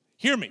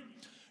 Hear me.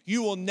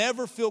 You will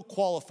never feel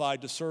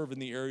qualified to serve in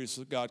the areas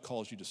that God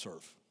calls you to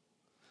serve.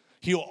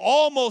 He'll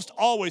almost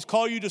always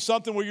call you to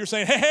something where you're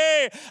saying,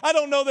 hey, I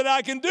don't know that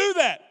I can do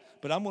that.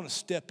 But I'm going to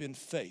step in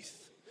faith.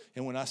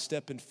 And when I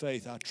step in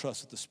faith, I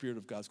trust that the Spirit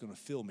of God is going to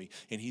fill me,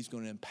 and he's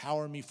going to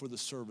empower me for the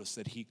service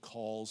that he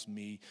calls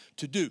me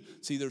to do.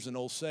 See, there's an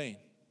old saying.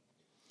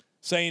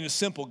 Saying is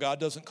simple. God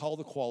doesn't call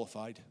the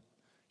qualified.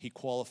 He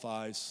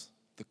qualifies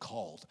the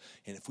called.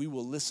 And if we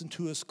will listen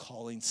to his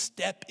calling,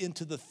 step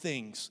into the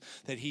things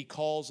that he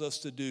calls us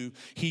to do,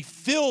 he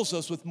fills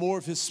us with more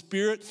of his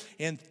Spirit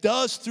and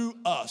does through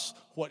us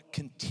what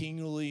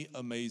continually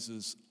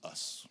amazes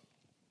us.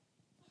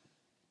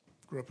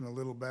 Grew up in a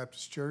little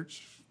Baptist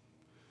church.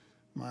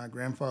 My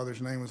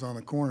grandfather's name was on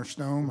the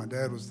cornerstone. My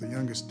dad was the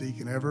youngest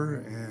deacon ever,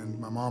 and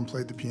my mom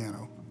played the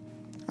piano.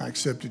 I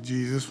accepted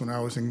Jesus when I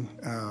was in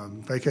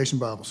Vacation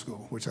Bible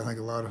School, which I think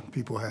a lot of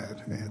people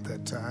had at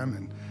that time,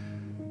 and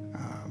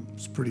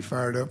was pretty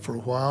fired up for a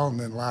while, and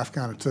then life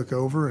kind of took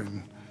over,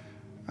 and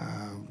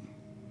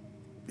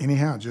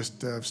anyhow,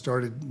 just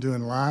started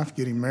doing life,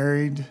 getting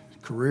married,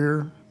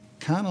 career,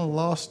 kind of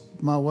lost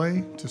my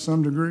way to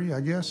some degree,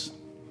 I guess.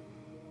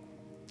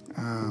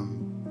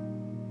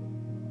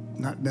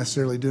 Not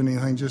necessarily doing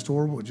anything just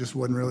horrible, it just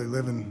wasn't really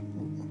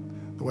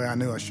living the way I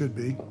knew I should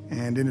be.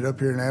 And ended up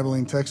here in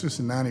Abilene, Texas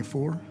in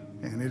 '94,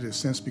 and it has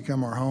since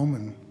become our home,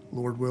 and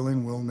Lord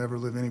willing, we'll never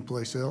live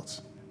anyplace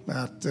else.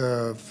 About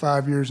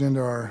 5 years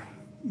into our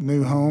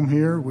new home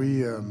here,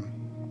 we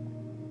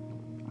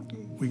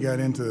got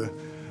into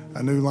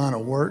a new line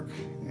of work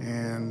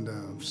and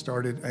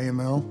started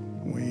AML.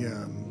 We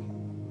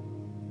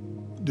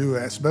do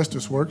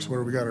asbestos works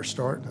where we got our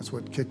start. That's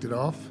what kicked it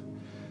off.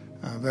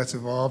 That's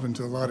evolved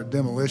into a lot of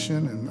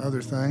demolition and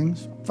other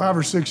things. 5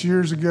 or 6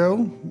 years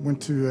ago, went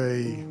to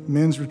a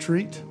men's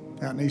retreat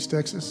out in East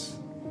Texas.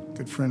 A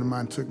good friend of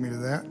mine took me to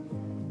that.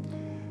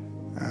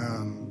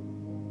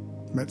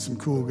 Met some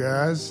cool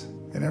guys,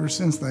 and ever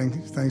since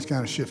things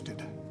kind of shifted.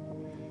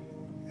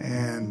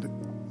 And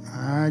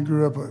I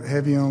grew up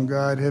heavy on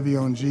God, heavy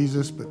on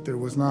Jesus, but there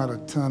was not a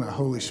ton of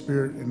Holy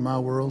Spirit in my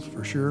world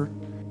for sure.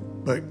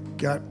 But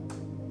got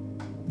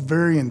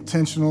very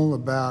intentional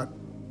about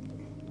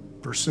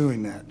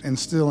pursuing that, and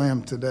still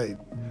am today.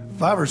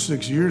 5 or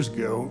 6 years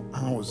ago,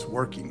 I was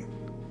working.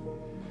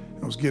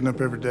 I was getting up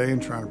every day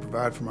and trying to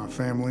provide for my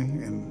family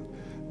and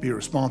be a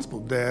responsible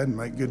dad and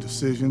make good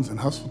decisions and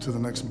hustle to the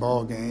next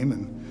ball game,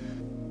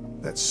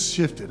 and that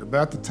shifted.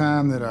 About the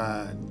time that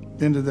I'd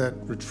been to that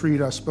retreat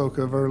I spoke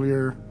of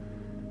earlier,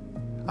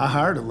 I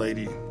hired a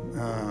lady,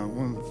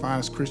 one of the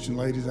finest Christian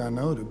ladies I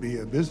know, to be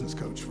a business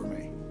coach for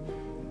me.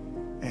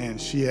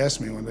 And she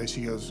asked me one day,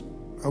 she goes,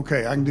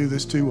 okay, I can do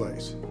this 2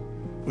 ways.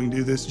 We can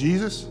do this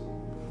Jesus,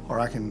 or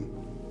I can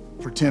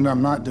pretend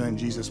I'm not doing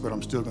Jesus, but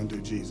I'm still going to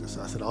do Jesus.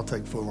 I said, I'll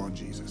take full on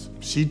Jesus.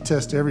 She'd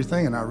test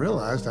everything, and I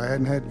realized I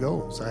hadn't had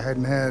goals. I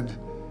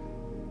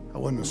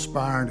wasn't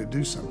aspiring to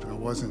do something. I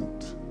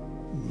wasn't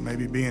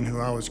maybe being who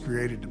I was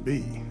created to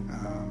be.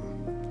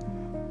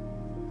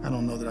 I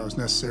don't know that I was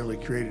necessarily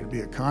created to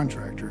be a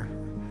contractor,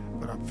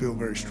 but I feel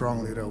very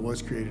strongly that I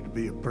was created to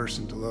be a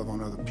person, to love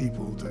on other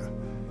people, to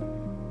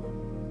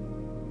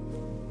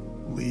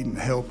lead and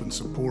help and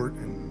support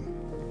and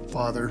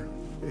father,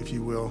 if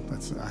you will.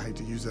 I hate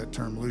to use that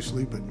term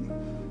loosely, but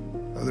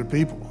other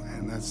people,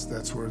 and that's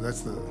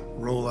the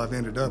role I've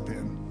ended up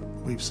in.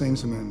 We've seen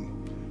some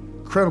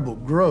incredible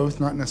growth,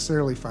 not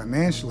necessarily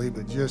financially,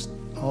 but just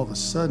all of a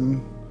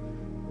sudden,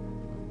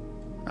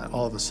 5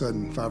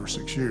 or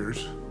 6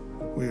 years,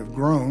 we have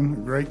grown a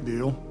great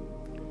deal,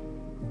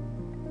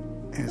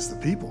 and it's the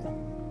people.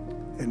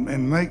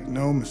 And make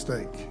no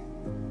mistake,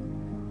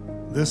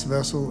 this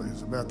vessel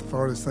is about the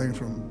farthest thing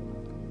from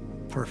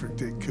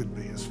perfect it could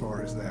be as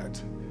far as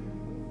that.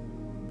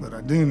 But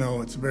I do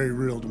know it's very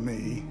real to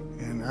me,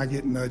 and I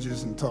get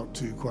nudges and talked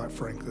to, quite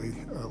frankly,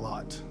 a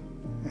lot.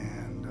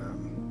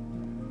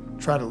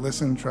 And try to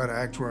listen, try to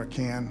act where I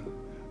can.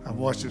 I've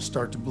watched it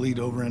start to bleed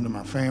over into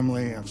my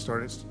family. I've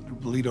started to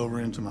bleed over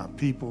into my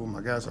people,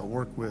 my guys I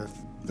work with.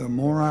 The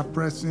more I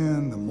press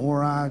in, the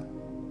more I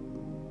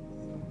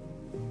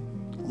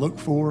look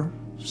for,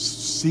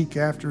 seek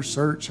after,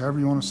 search, however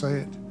you want to say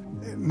it.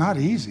 Not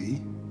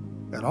easy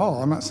at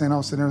all. I'm not saying all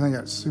of a sudden everything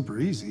got super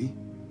easy,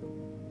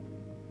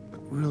 but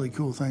really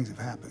cool things have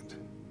happened.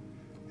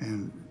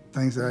 And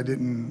things that I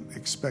didn't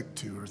expect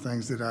to, or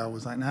things that I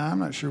was like, nah, I'm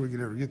not sure we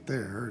could ever get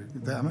there. Or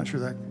that, I'm not sure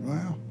that,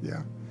 well,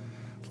 yeah.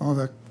 As long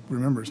as I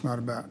remember it's not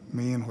about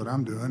me and what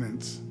I'm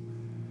doing.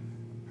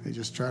 You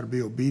just try to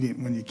be obedient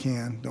when you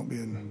can. Don't be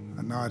a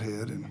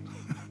knothead and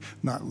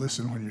not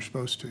listen when you're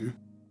supposed to.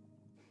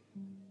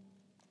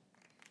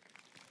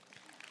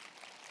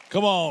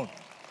 Come on.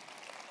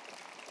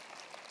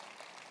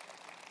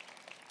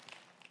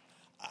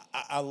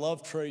 I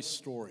love Trey's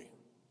story.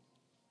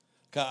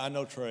 I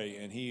know Trey,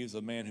 and he is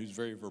a man who's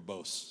very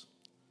verbose.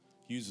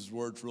 He uses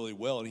words really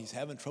well, and he's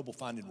having trouble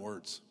finding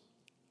words.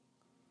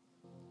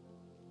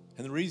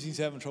 And the reason he's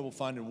having trouble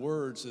finding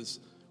words is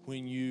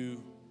when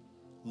you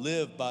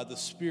live by the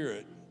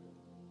Spirit,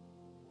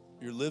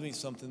 you're living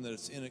something that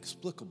is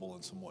inexplicable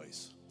in some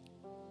ways.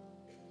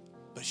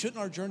 But shouldn't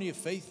our journey of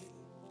faith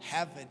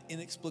have an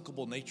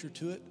inexplicable nature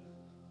to it?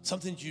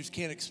 Something you just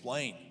can't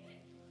explain.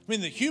 I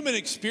mean, the human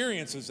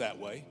experience is that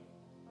way.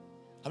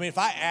 I mean, if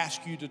I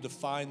ask you to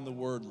define the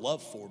word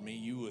love for me,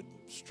 you would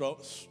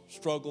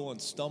struggle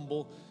and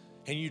stumble,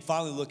 and you'd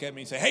finally look at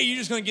me and say, hey, you're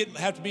just going to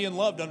have to be in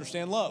love to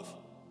understand love.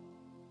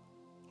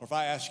 Or if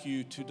I ask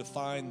you to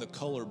define the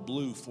color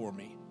blue for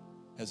me,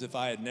 as if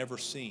I had never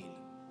seen.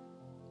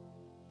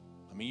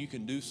 I mean, you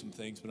can do some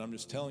things, but I'm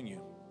just telling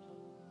you,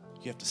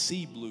 you have to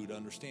see blue to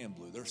understand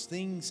blue. There's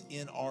things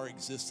in our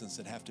existence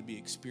that have to be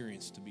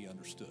experienced to be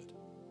understood.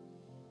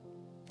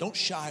 Don't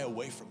shy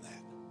away from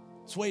that.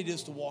 It's the way it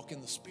is to walk in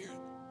the Spirit.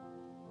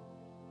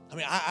 I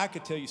mean, I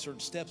could tell you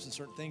certain steps and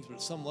certain things, but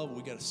at some level,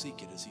 we got to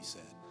seek it, as he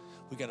said.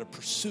 We got to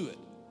pursue it.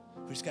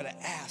 We just got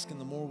to ask, and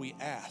the more we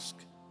ask,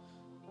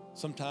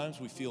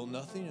 sometimes we feel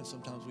nothing, and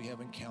sometimes we have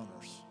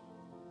encounters.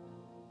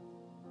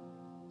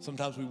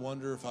 Sometimes we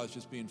wonder if I was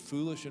just being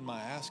foolish in my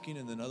asking,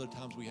 and then other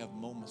times we have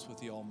moments with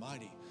the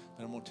Almighty.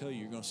 And I'm going to tell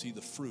you, you're going to see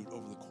the fruit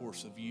over the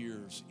course of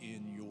years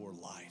in your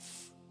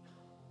life.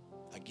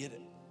 I get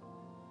it.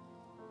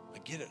 I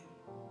get it.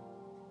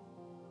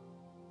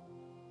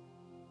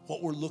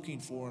 What we're looking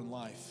for in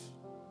life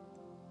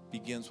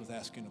begins with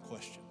asking a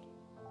question.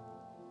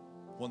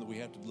 One that we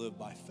have to live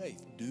by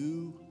faith.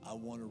 Do I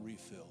want a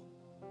refill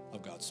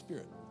of God's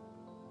Spirit?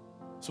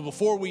 So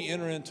before we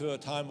enter into a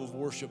time of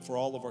worship for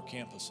all of our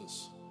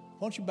campuses,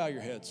 why don't you bow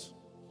your heads?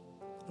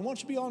 And why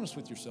don't you be honest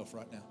with yourself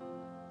right now?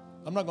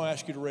 I'm not going to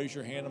ask you to raise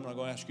your hand. I'm not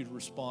going to ask you to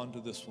respond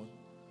to this one.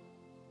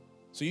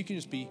 So you can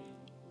just be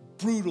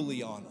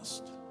brutally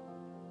honest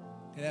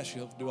and ask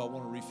yourself, do I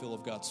want a refill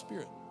of God's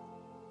Spirit?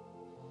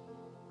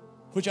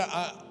 Which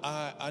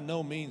I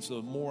know means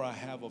the more I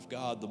have of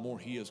God, the more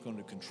He is going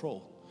to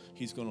control.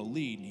 He's going to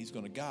lead and He's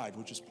going to guide,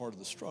 which is part of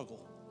the struggle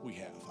we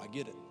have. I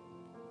get it.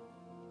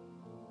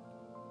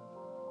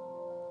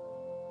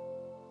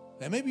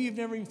 Now, maybe you've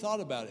never even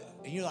thought about it.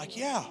 And you're like,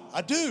 yeah,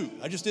 I do.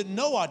 I just didn't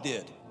know I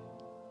did.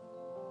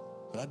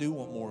 But I do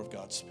want more of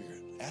God's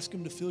Spirit. Ask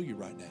Him to fill you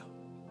right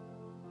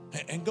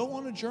now. And go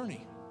on a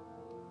journey.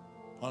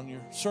 On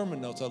your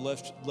sermon notes, I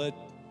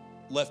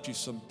left you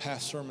some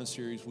past sermon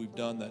series we've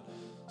done that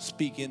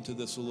speak into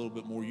this a little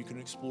bit more. You can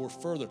explore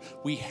further.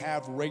 We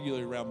have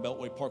regularly around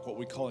Beltway Park what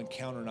we call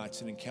encounter nights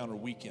and encounter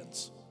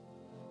weekends.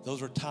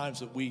 Those are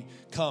times that we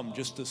come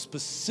just to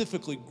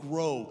specifically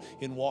grow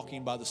in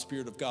walking by the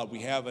Spirit of God. We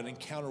have an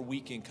encounter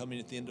weekend coming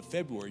at the end of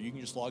February. You can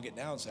just log it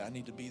down and say, I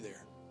need to be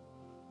there.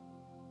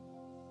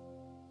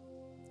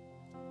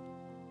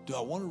 Do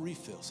I want a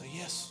refill? Say,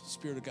 yes,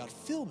 Spirit of God,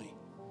 fill me.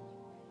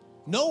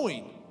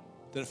 Knowing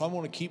that if I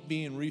want to keep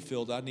being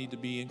refilled, I need to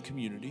be in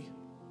community.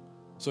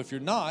 So if you're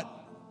not,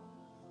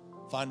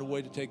 find a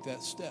way to take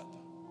that step.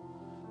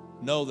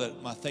 Know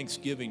that my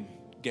Thanksgiving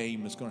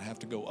game is going to have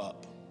to go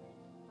up.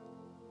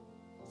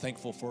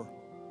 Thankful for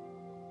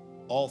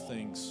all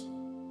things,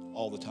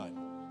 all the time.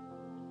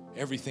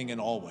 Everything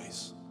and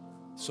always.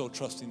 So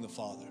trusting the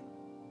Father.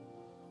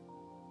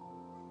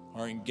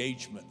 Our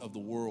engagement of the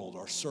world,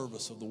 our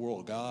service of the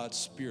world, God's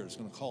Spirit is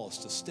going to call us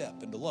to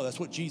step into love.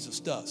 That's what Jesus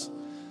does.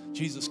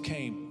 Jesus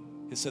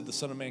came. It said the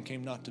Son of Man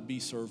came not to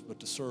be served, but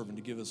to serve and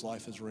to give His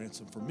life as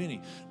ransom for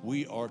many.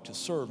 We are to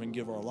serve and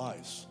give our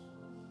lives.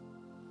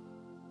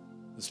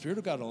 The Spirit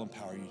of God will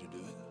empower you to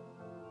do it.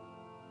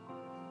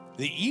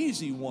 The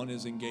easy one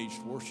is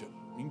engaged worship.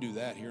 You can do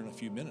that here in a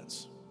few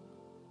minutes.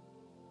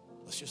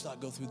 Let's just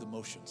not go through the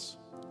motions.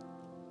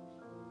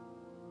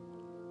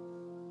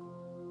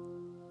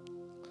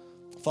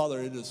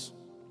 Father, it is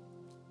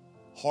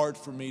hard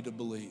for me to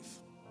believe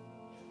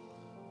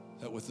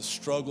that with the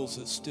struggles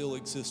that still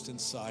exist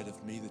inside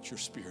of me, that your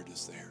Spirit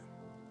is there.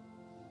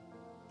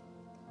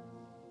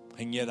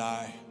 And yet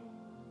I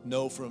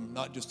know from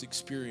not just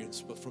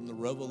experience, but from the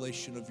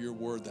revelation of your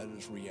word that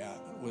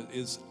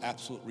is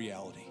absolute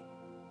reality.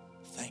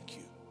 Thank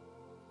you.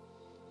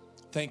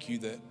 Thank you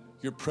that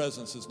your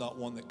presence is not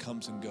one that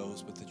comes and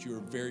goes, but that you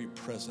are very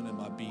present in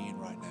my being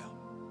right now.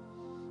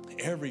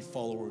 Every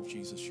follower of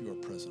Jesus, you are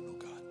present, oh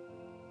God.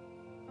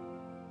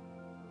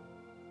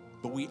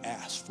 But we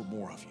ask for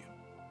more of you.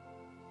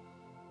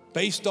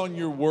 Based on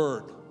your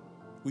word,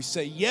 we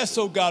say, yes,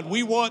 oh God,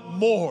 we want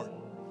more.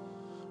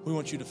 We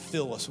want you to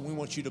fill us, and we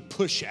want you to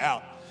push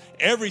out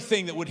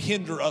everything that would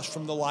hinder us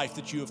from the life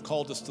that you have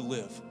called us to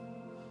live,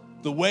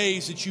 the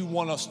ways that you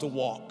want us to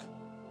walk.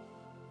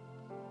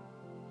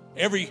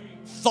 Every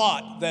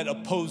thought that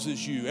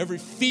opposes you, every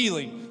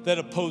feeling that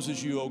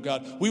opposes you, oh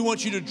God. We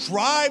want you to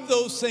drive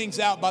those things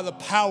out by the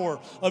power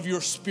of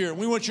your Spirit.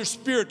 We want your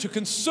Spirit to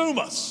consume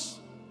us.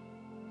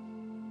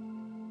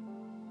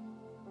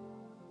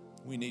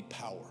 We need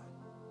power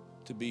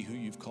to be who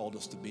you've called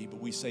us to be, but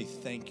we say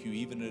thank you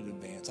even in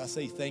advance. I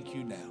say thank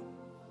you now.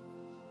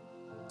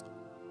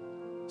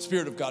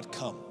 Spirit of God,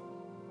 come.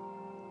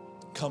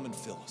 Come and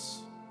fill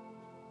us.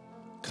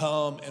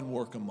 Come and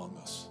work among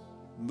us.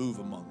 Move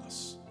among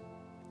us.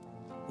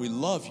 We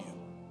love you.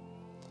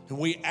 And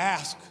we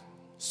ask,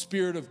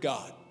 Spirit of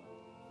God,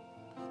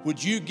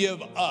 would you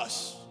give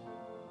us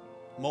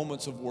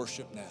moments of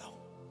worship now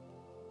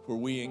where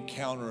we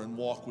encounter and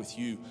walk with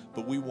you,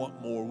 but we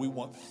want more. We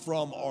want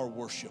from our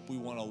worship, we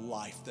want a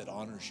life that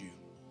honors you.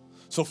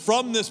 So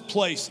from this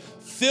place,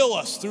 fill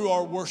us through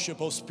our worship,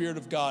 oh Spirit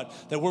of God,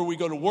 that where we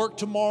go to work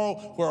tomorrow,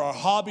 where our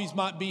hobbies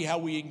might be, how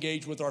we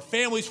engage with our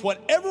families,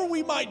 whatever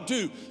we might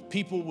do,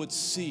 people would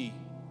see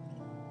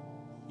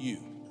you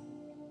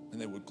and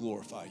they would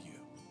glorify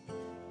you.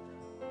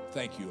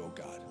 Thank you, oh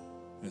God.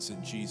 And it's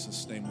in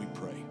Jesus' name we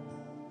pray.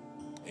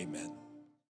 Amen.